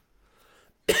вас?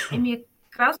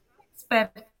 Кралското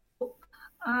експерт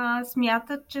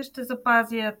смятат, че ще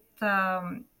запазят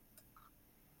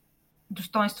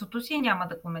достоинството си и няма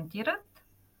да коментират.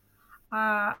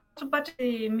 Аз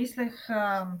обаче мислех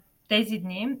тези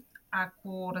дни,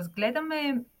 ако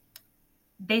разгледаме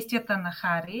действията на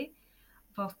Хари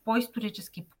в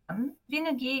по-исторически план,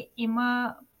 винаги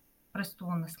има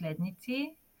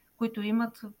престолонаследници, които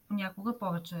имат понякога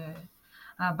повече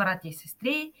брати и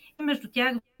сестри и между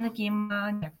тях винаги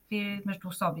има някакви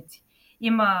междуособици.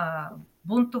 Има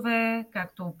бунтове,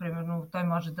 както примерно той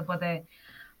може да бъде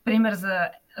пример за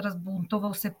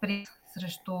разбунтувал се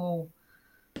срещу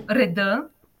реда,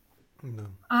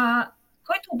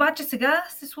 който обаче сега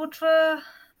се случва,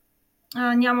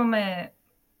 нямаме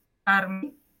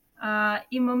армии,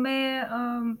 имаме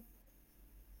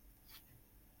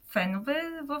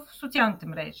фенове в социалните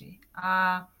мрежи.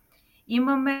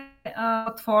 Имаме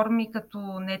платформи като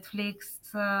Netflix,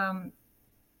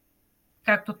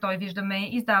 както той виждаме,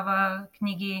 издава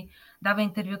книги, дава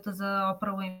интервюта за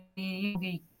Опра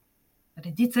и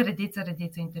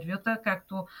редица интервюта,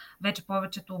 както вече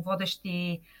повечето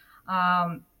водещи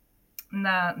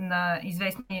на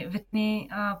известни ветни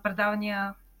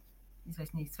предавания,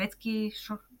 известни светски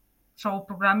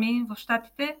шоу-програми в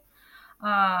Щатите,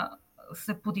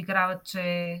 се подиграват, че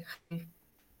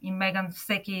и Меган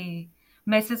всеки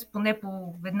месец, поне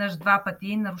по веднъж 2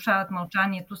 пъти, нарушават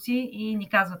мълчанието си и ни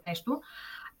казват нещо.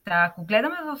 Ако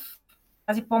гледаме в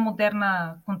тази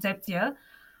по-модерна концепция,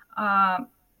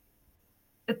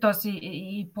 т.е.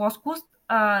 и плоскост,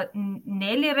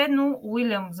 не е ли редно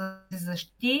Уилям за да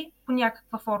защити по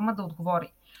някаква форма да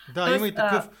отговори? Да, тоест, има и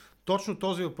такъв. Точно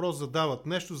този въпрос задават.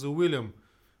 Нещо за Уилям.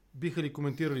 Биха ли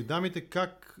коментирали дамите,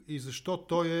 как и защо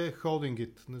той е holding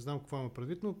it? Не знам какво има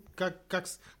предвид, но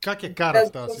как я кара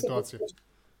в тази ситуация?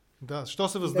 Да, защо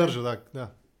се въздържа,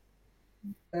 да.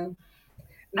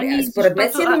 Според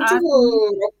мен си е научил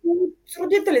с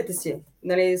родителите си.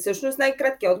 Нали, всъщност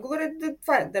най-краткият отговор е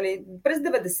това. Нали, през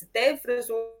 90-те в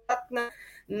резултат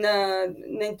на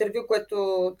интервю,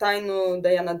 което тайно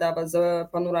Даяна дава за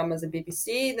панорама за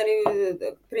BBC, нали,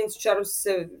 принц Чарлз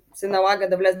се налага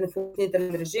да влезне в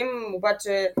обвинителен режим,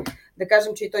 обаче да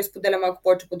кажем, че и той споделя малко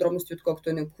повече подробности, отколкото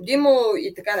е необходимо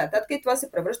и така нататък. И това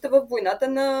се превръща в войната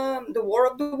на The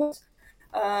War of the Worlds.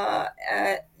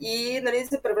 И нали,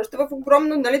 се превръща в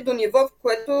огромно, нали, до ниво, в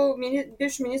което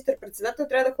бивш министър-председател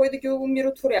трябва да ходи да ги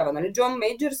умиротворява. Нали. Джон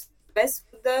Мейджърс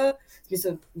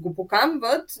го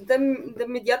поканват да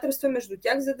медиаторства между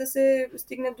тях, за да се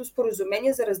стигне до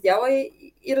споразумение за раздяла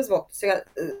и развод. Сега,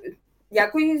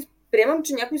 приемам,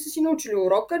 че някои са си научили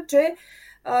урока, че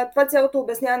това цялото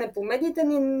обясняване по медиите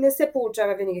не се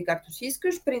получава винаги както си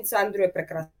искаш. Принц Андрю е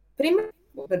прекрасен пример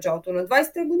от началото на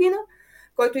 20-та година,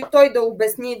 който и той да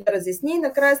обясни, да разясни,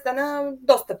 накрая стана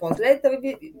доста по-зле,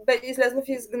 бе излезна в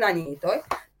изгнание и той.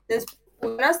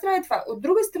 От една страна е това. От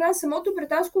друга страна, самото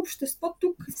британско общество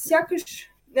тук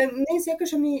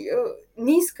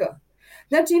не иска.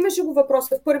 Значи имаше го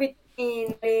въпроса в първите,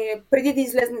 преди да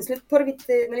излезне, след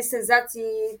първите, нали,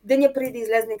 сензации, деня преди да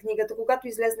излезне книгата, когато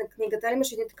излезне книгата,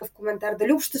 имаше един такъв коментар,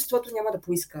 дали обществото няма да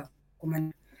поиска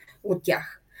коментар от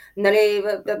тях. Нали,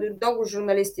 много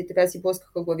журналисти така си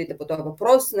блъскаха главите по този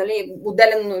въпрос, нали,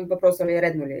 отделен въпрос, нали,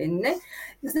 редно ли е или не.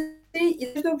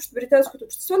 Изглежда общобританското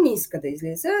общество не иска да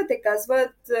излиза. Те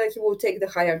казват he will take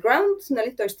the higher ground,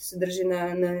 нали, той ще се държи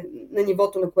на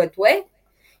нивото, на което е.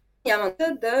 Няма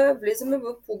да влизаме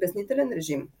в обяснителен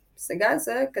режим. Сега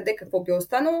за къде какво би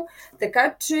останало,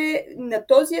 така че на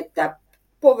този етап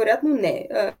по-вероятно не.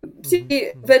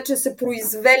 Всички вече са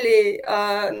произвели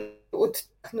от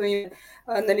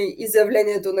нали,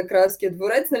 изявлението на Кралския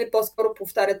дворец, нали, по-скоро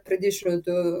повтарят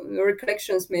предишното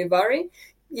recollections may vary,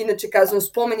 иначе казвам,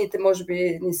 спомените може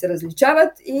би ни се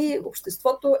различават и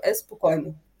обществото е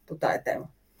спокойно по тая тема.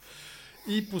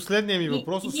 И последният ми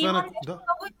въпрос, освен ако...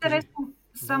 Много интересно,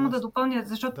 само да допълня,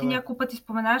 защото ти няколко пъти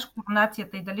споменаваш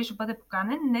коронацията и дали ще бъде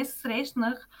поканен. Не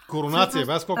срещнах... Коронация,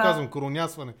 аз какво казвам?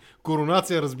 Коронясване.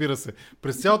 Коронация, разбира се.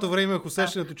 През цялото време имах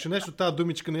усещането, че нещо тази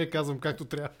думичка не я казвам както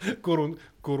трябва.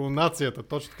 Коронацията,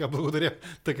 точно така, благодаря.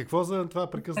 Та какво за това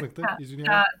прекъснахте?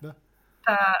 Извинявай.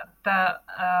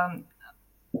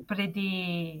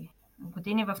 Преди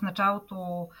години в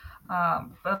началото,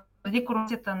 преди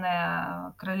коронацията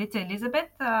на кралица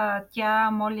Елизабет,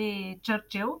 тя моли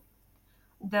Чърчил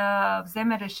да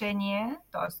вземе решение,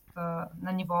 т.е.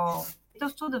 на ниво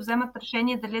правителство, да вземат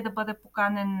решение дали да бъде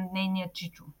поканен нейният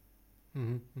чичо.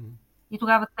 И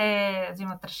тогава те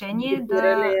взимат решение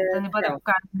да не бъде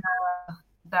поканен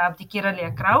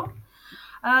абдикиралия крал,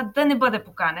 да не бъде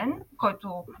поканен,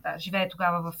 който живее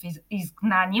тогава в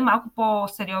изгнание, малко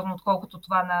по-сериозно, отколкото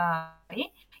това на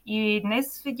Хари. И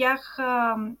днес видях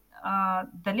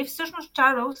дали всъщност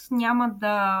Чарлз няма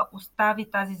да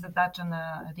остави тази задача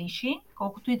на Риши,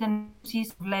 колкото и да не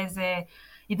си влезе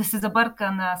и да се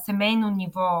забърка на семейно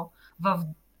ниво в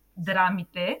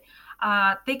драмите,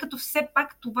 тъй като все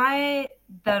пак това е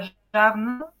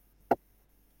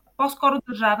по-скоро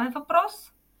държавен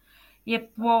въпрос и е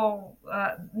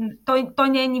той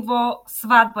не е ниво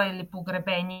сватба или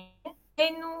погребение,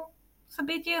 но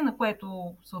събитие, на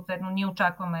което съответно ние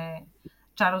очакваме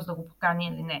Чарлз да го покани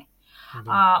или не.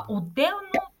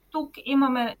 Отделно тук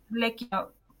имаме лекия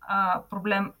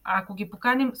проблем. Ако ги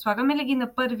поканим, слагаме ли ги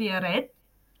на първия ред,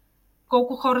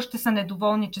 колко хора ще са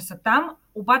недоволни, че са там,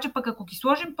 обаче пък ако ги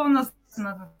сложим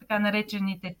на така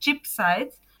наречените cheap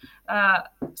sites,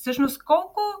 всъщност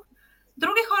колко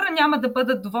други хора няма да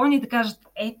бъдат доволни да кажат,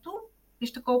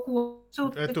 вижте колко се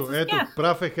отпред с тях.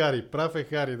 Прав е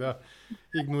Хари, да.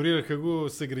 Игнорираха го,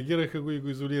 сегрегираха го и го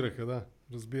изолираха, да,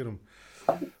 разбирам.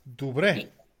 Добре,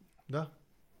 да.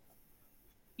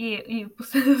 И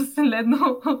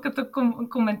последно, като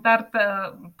коментар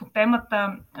по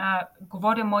темата,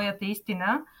 говоря моята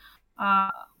истина.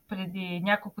 Преди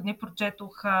няколко дни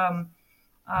прочетох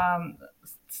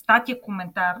статия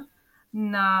коментар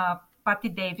на Пати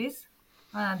Дейвис,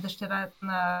 дъщеря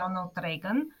на Роналд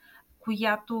Рейган,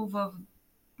 която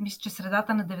мисля, че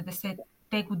средата на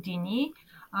 90-те години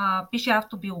пише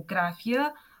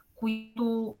автобиография,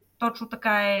 която точно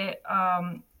така е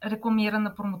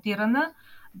рекламирана, промотирана,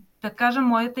 да кажа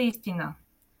моята истина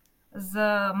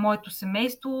за моето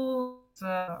семейство,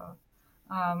 за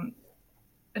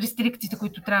рестрикциите,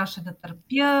 които трябваше да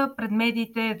търпя пред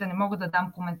медиите, да не мога да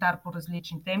дам коментар по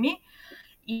различни теми.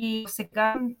 И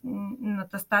сега на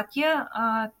тази статия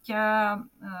тя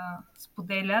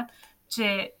споделя,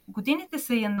 че годините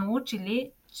са я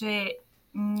научили, че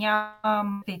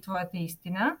няма и твоята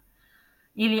истина.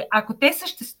 Или ако те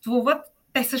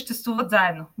съществуват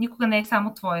заедно. Никога не е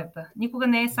само твоята. Никога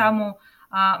не е само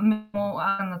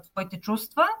на твоите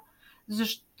чувства,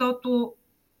 защото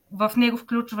в него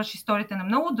включваш историите на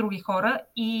много други хора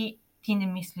и ти не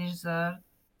мислиш за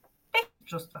техните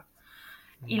чувства.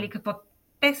 Или какво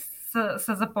те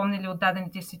са запомнили от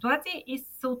дадените ситуации и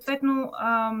съответно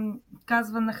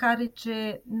казва на Хари,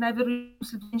 че най-вероятно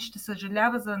след години ще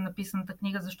съжалява за написаната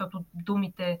книга, защото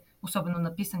думите, особено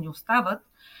написани, остават.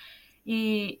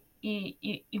 И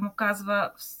му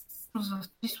казва, в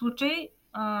този случай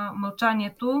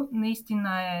мълчанието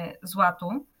наистина е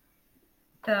злато.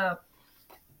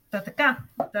 Така.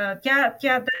 Тя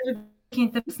даже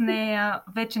интерес с нея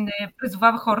вече не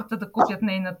призовава хората да купят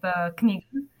нейната книга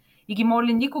и ги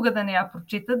моли никога да не я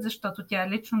прочитат, защото тя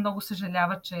лично много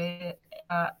съжалява, че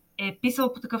е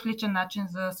писала по такъв личен начин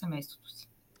за семейството си.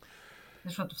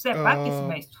 Защото все пак е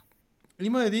семейство.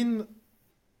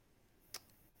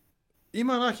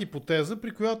 Има една хипотеза,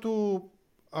 при която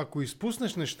ако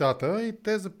изпуснеш нещата и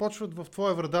те започват в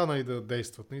твоя вреда и да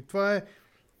действат. И това е,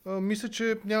 мисля,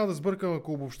 че няма да сбъркам,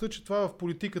 ако обобща, че това в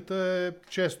политиката е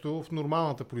често, в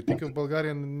нормалната политика. В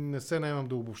България не се наемам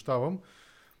да обобщавам,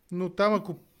 но там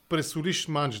ако пресолиш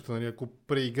манджата, нали, ако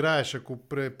преиграеш, ако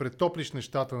претоплиш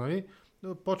нещата, нали,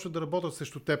 почват да работят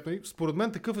срещу теб. Според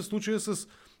мен такъв е случая с...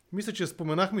 Мисля, че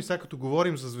споменахме и сега като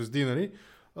говорим за звезди, нали?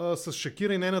 С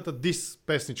Шакира и нейната Дис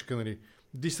песничка, нали?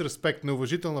 Дисреспект,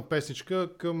 неуважителна песничка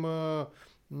към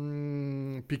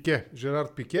Пике,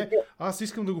 Жерард Пике. Аз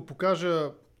искам да го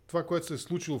покажа това, което се е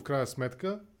случило в крайна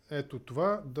сметка. Ето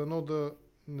това, дано да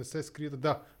не се скрие.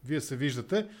 Да, вие се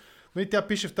виждате. Нали, тя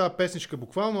пише в тази песничка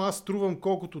буквално: аз струвам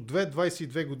колкото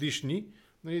 22 годишни.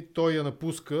 Нали, той я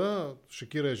напуска,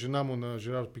 Шакира е жена му на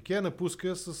Жерард Пике,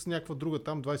 напуска с някаква друга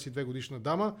там 22 годишна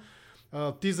дама.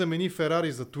 Ти замени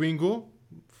Ферари за Твинго,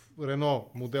 Рено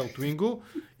модел Твинго,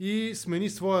 и смени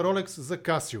своя Ролекс за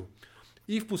Касио.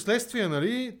 И в последствие,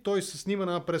 нали, той се снима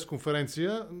на една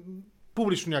пресконференция,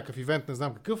 публично някакъв ивент, не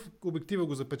знам какъв, обектива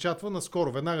го запечатва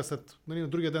наскоро, веднага след, нали, на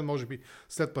другия ден, може би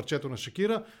след парчето на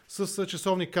Шакира, с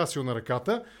часовник Касио на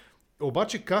ръката.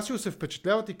 Обаче Касио се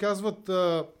впечатляват и казват,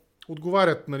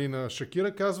 отговарят, нали, на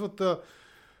Шакира, казват: в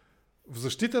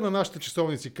защита на нашите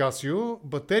часовници Касио,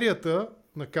 батерията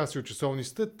на Касио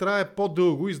часовниците трае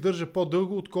по-дълго, издържа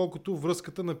по-дълго, отколкото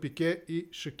връзката на Пике и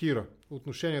Шакира.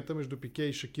 Отношенията между Пике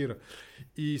и Шакира.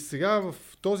 И сега в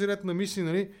този ред на мисли,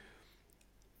 нали,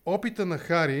 опита на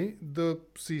Хари да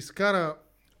се изкара...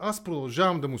 Аз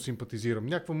продължавам да му симпатизирам.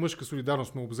 Някаква мъжка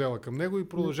солидарност ме обзела към него и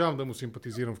продължавам да му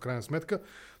симпатизирам в крайна сметка,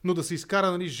 но да се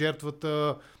изкара, нали,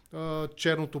 жертвата,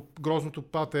 черното, грозното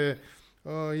пате,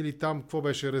 или там, какво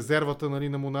беше, резервата, нали,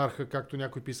 на монарха, както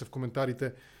някой писа в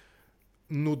коментарите.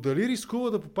 Но дали рискува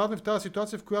да попадне в тази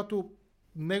ситуация, в която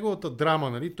неговата драма,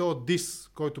 нали, този дис,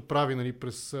 който прави, нали,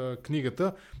 през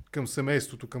книгата към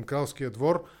семейството, към кралския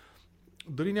двор,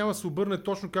 дали няма да се обърне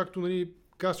точно както, нали,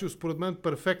 Касио според мен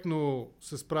перфектно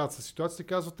се справят с ситуацията.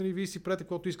 Казват, нали, вие си правите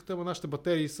каквото искате, ама нашите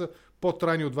батерии са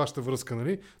по-трайни от вашата връзка,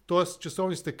 нали? Тоест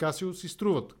часовниците Касио си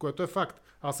струват, което е факт.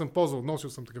 Аз съм ползвал, носил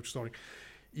съм такъв часовник.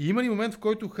 И има ли момент, в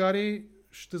който Хари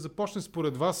ще започне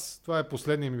според вас, това е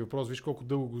последният ми въпрос, виж колко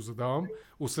дълго го задавам,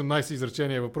 18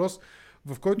 изречения въпрос,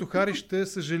 в който Хари ще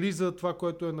съжали за това,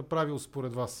 което е направил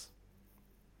според вас?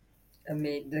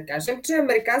 Ами, да кажем, че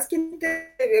американските,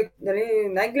 нали,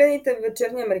 най-гледаните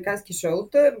вечерни американски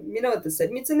шоута миналата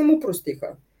седмица не му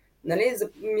простиха. Нали,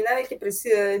 минавайки през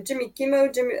Джимми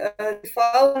Кимел,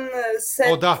 Фалън, Сет...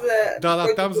 О, да,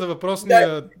 който... там за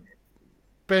въпросния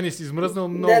пенис измръзнал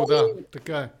много,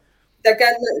 така е. Така,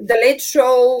 The Late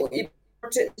Show и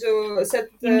Сет...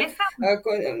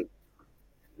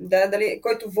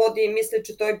 който води, мисля,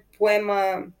 че той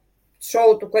поема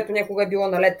шоуто, което някога е било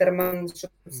на Летърман,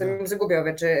 защото съм им загубила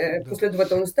вече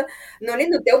последователността. Но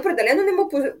те определено не му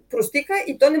простиха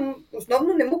и то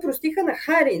основно не му простиха на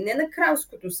Хари, не на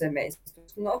кралското семейство.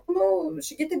 Основно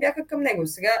шегите бяха към него.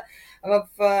 Сега в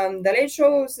Далей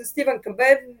шоу с Стивън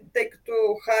Камбер, тъй като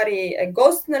Хари е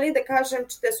гост, нали, да кажем,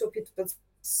 че те се опитват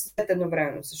след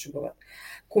едновременно се шегуват.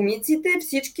 Комиците,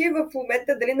 всички в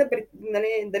момента,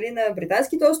 дали на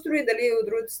британските острови, дали от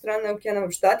другата страна на океана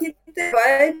в Щатите,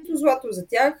 това е злато за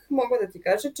тях, мога да ти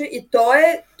кажа, че и то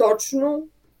е точно,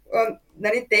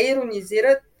 те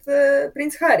иронизират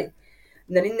принц Хари.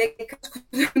 Не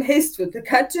кралското семейство.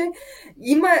 Така че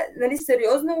има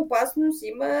сериозна опасност,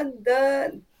 има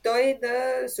той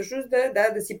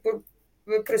да си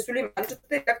пресоли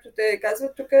манчата, както те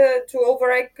казват тук, to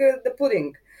overegg the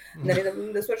pudding.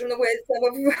 Да сложим много яйца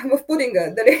в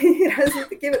пудинга. Разни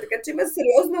такива. Така че има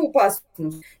сериозна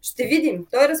опасност. Ще видим.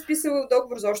 Той е разписал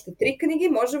договор за още 3 книги.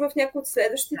 Може в някои от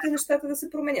следващите нещата да се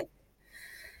променят.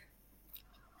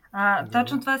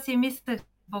 Точно това си мислех.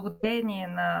 Благодарение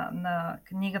на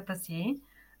книгата си.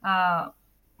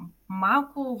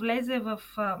 Малко влезе в...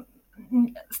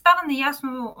 Става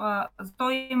неясно, защо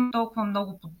има толкова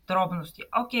много подробности.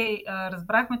 Окей,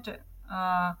 разбрахме, че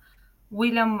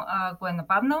Уилям го е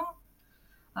нападнал,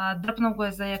 дръпнал го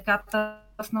е за яката,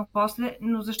 къснал после,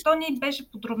 но защо ни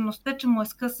беше подробността, че му е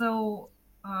скъсал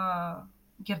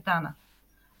гердана?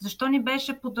 Защо ни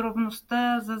беше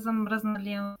подробността за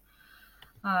замръзналия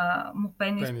му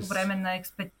пенис по време на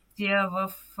експедиция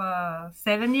в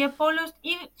Северния полюс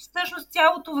и всъщност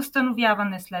цялото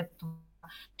възстановяване след това?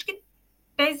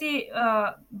 Тези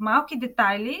малки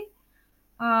детайли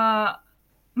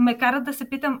ме карат да се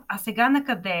питам, а сега на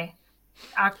къде е?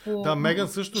 Да, Меган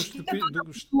също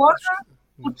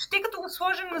почти като го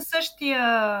сложим на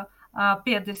същия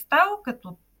пиедестал,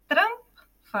 като Тръмп,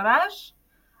 Фараж,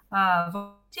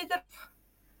 Сидъров,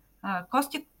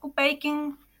 Костя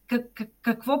Копейкин,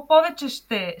 какво повече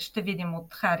ще видим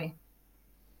от Хари?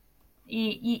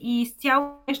 И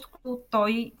изцяло нещо, което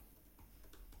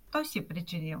той си е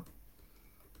причинил.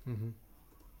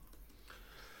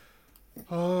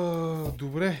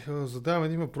 Добре, задавам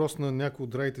един въпрос на някои от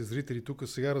драгите зрители. Тук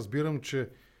сега разбирам, че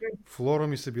Флора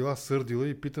ми се била сърдила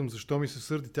и питам защо ми се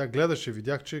сърди. Тя гледаше,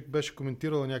 видях, че беше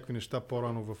коментирала някакви неща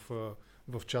по-рано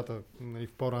в чата, нали,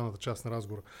 в по-раната част на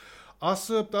разговора.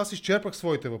 Аз изчерпах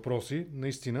своите въпроси,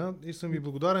 наистина, и съм ви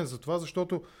благодарен за това,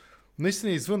 защото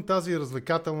наистина извън тази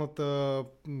развлекателната,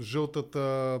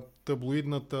 жълтата,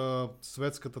 таблоидната,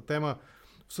 светската тема,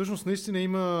 всъщност наистина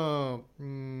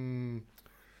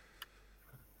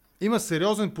има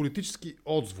сериозен политически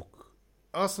отзвук.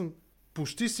 Аз съм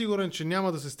почти сигурен, че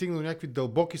няма да се стигне до някакви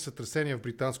дълбоки сътресения в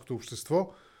британското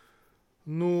общество,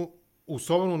 но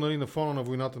особено, нали, на фона на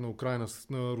войната на Украйна,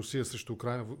 на Русия срещу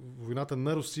Украйна, войната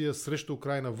на Русия срещу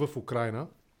Украйна в Украйна.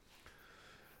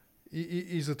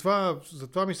 И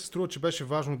затова ми се струва, че беше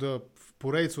важно в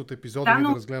поредица от епизоди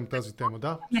да разгледам тази тема.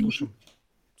 Да, слушам.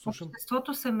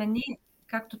 Обществото се мени,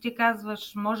 както ти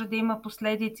казваш, може да има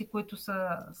последици, които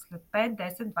са след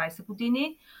 5, 10, 20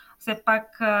 години. Все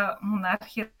пак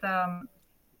монархията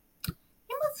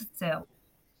има за цел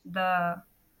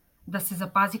да се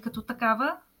запази като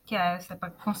такава. Тя е все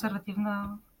пак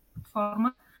консервативна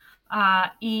форма.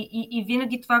 И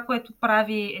винаги това, което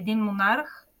прави един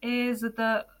монарх, е за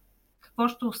да какво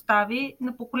ще остави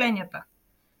на поколенията.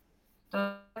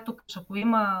 Тук, ако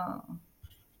има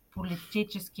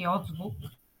политически отзвук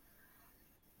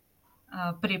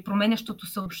при променящото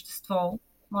се общество,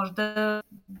 може да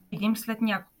видим след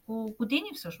няколко години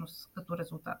всъщност като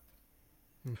резултат.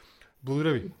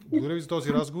 Благодаря ви. Благодаря ви за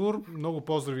този разговор. Много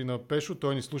поздрави на Пешо.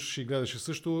 Той ни слушаше и гледаше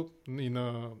също. И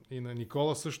на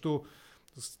Никола също.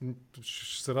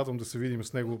 Ще се радвам да се видим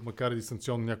с него, макар и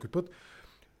дистанционно някой път.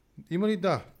 Има ли?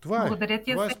 Да. Това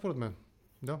е според мен.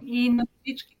 Да. И на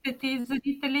всичките ти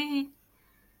зрители,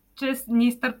 че ни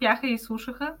изтърпяха и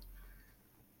слушаха.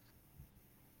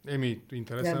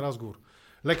 Интересен разговор.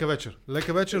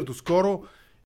 Лека вечер. До скоро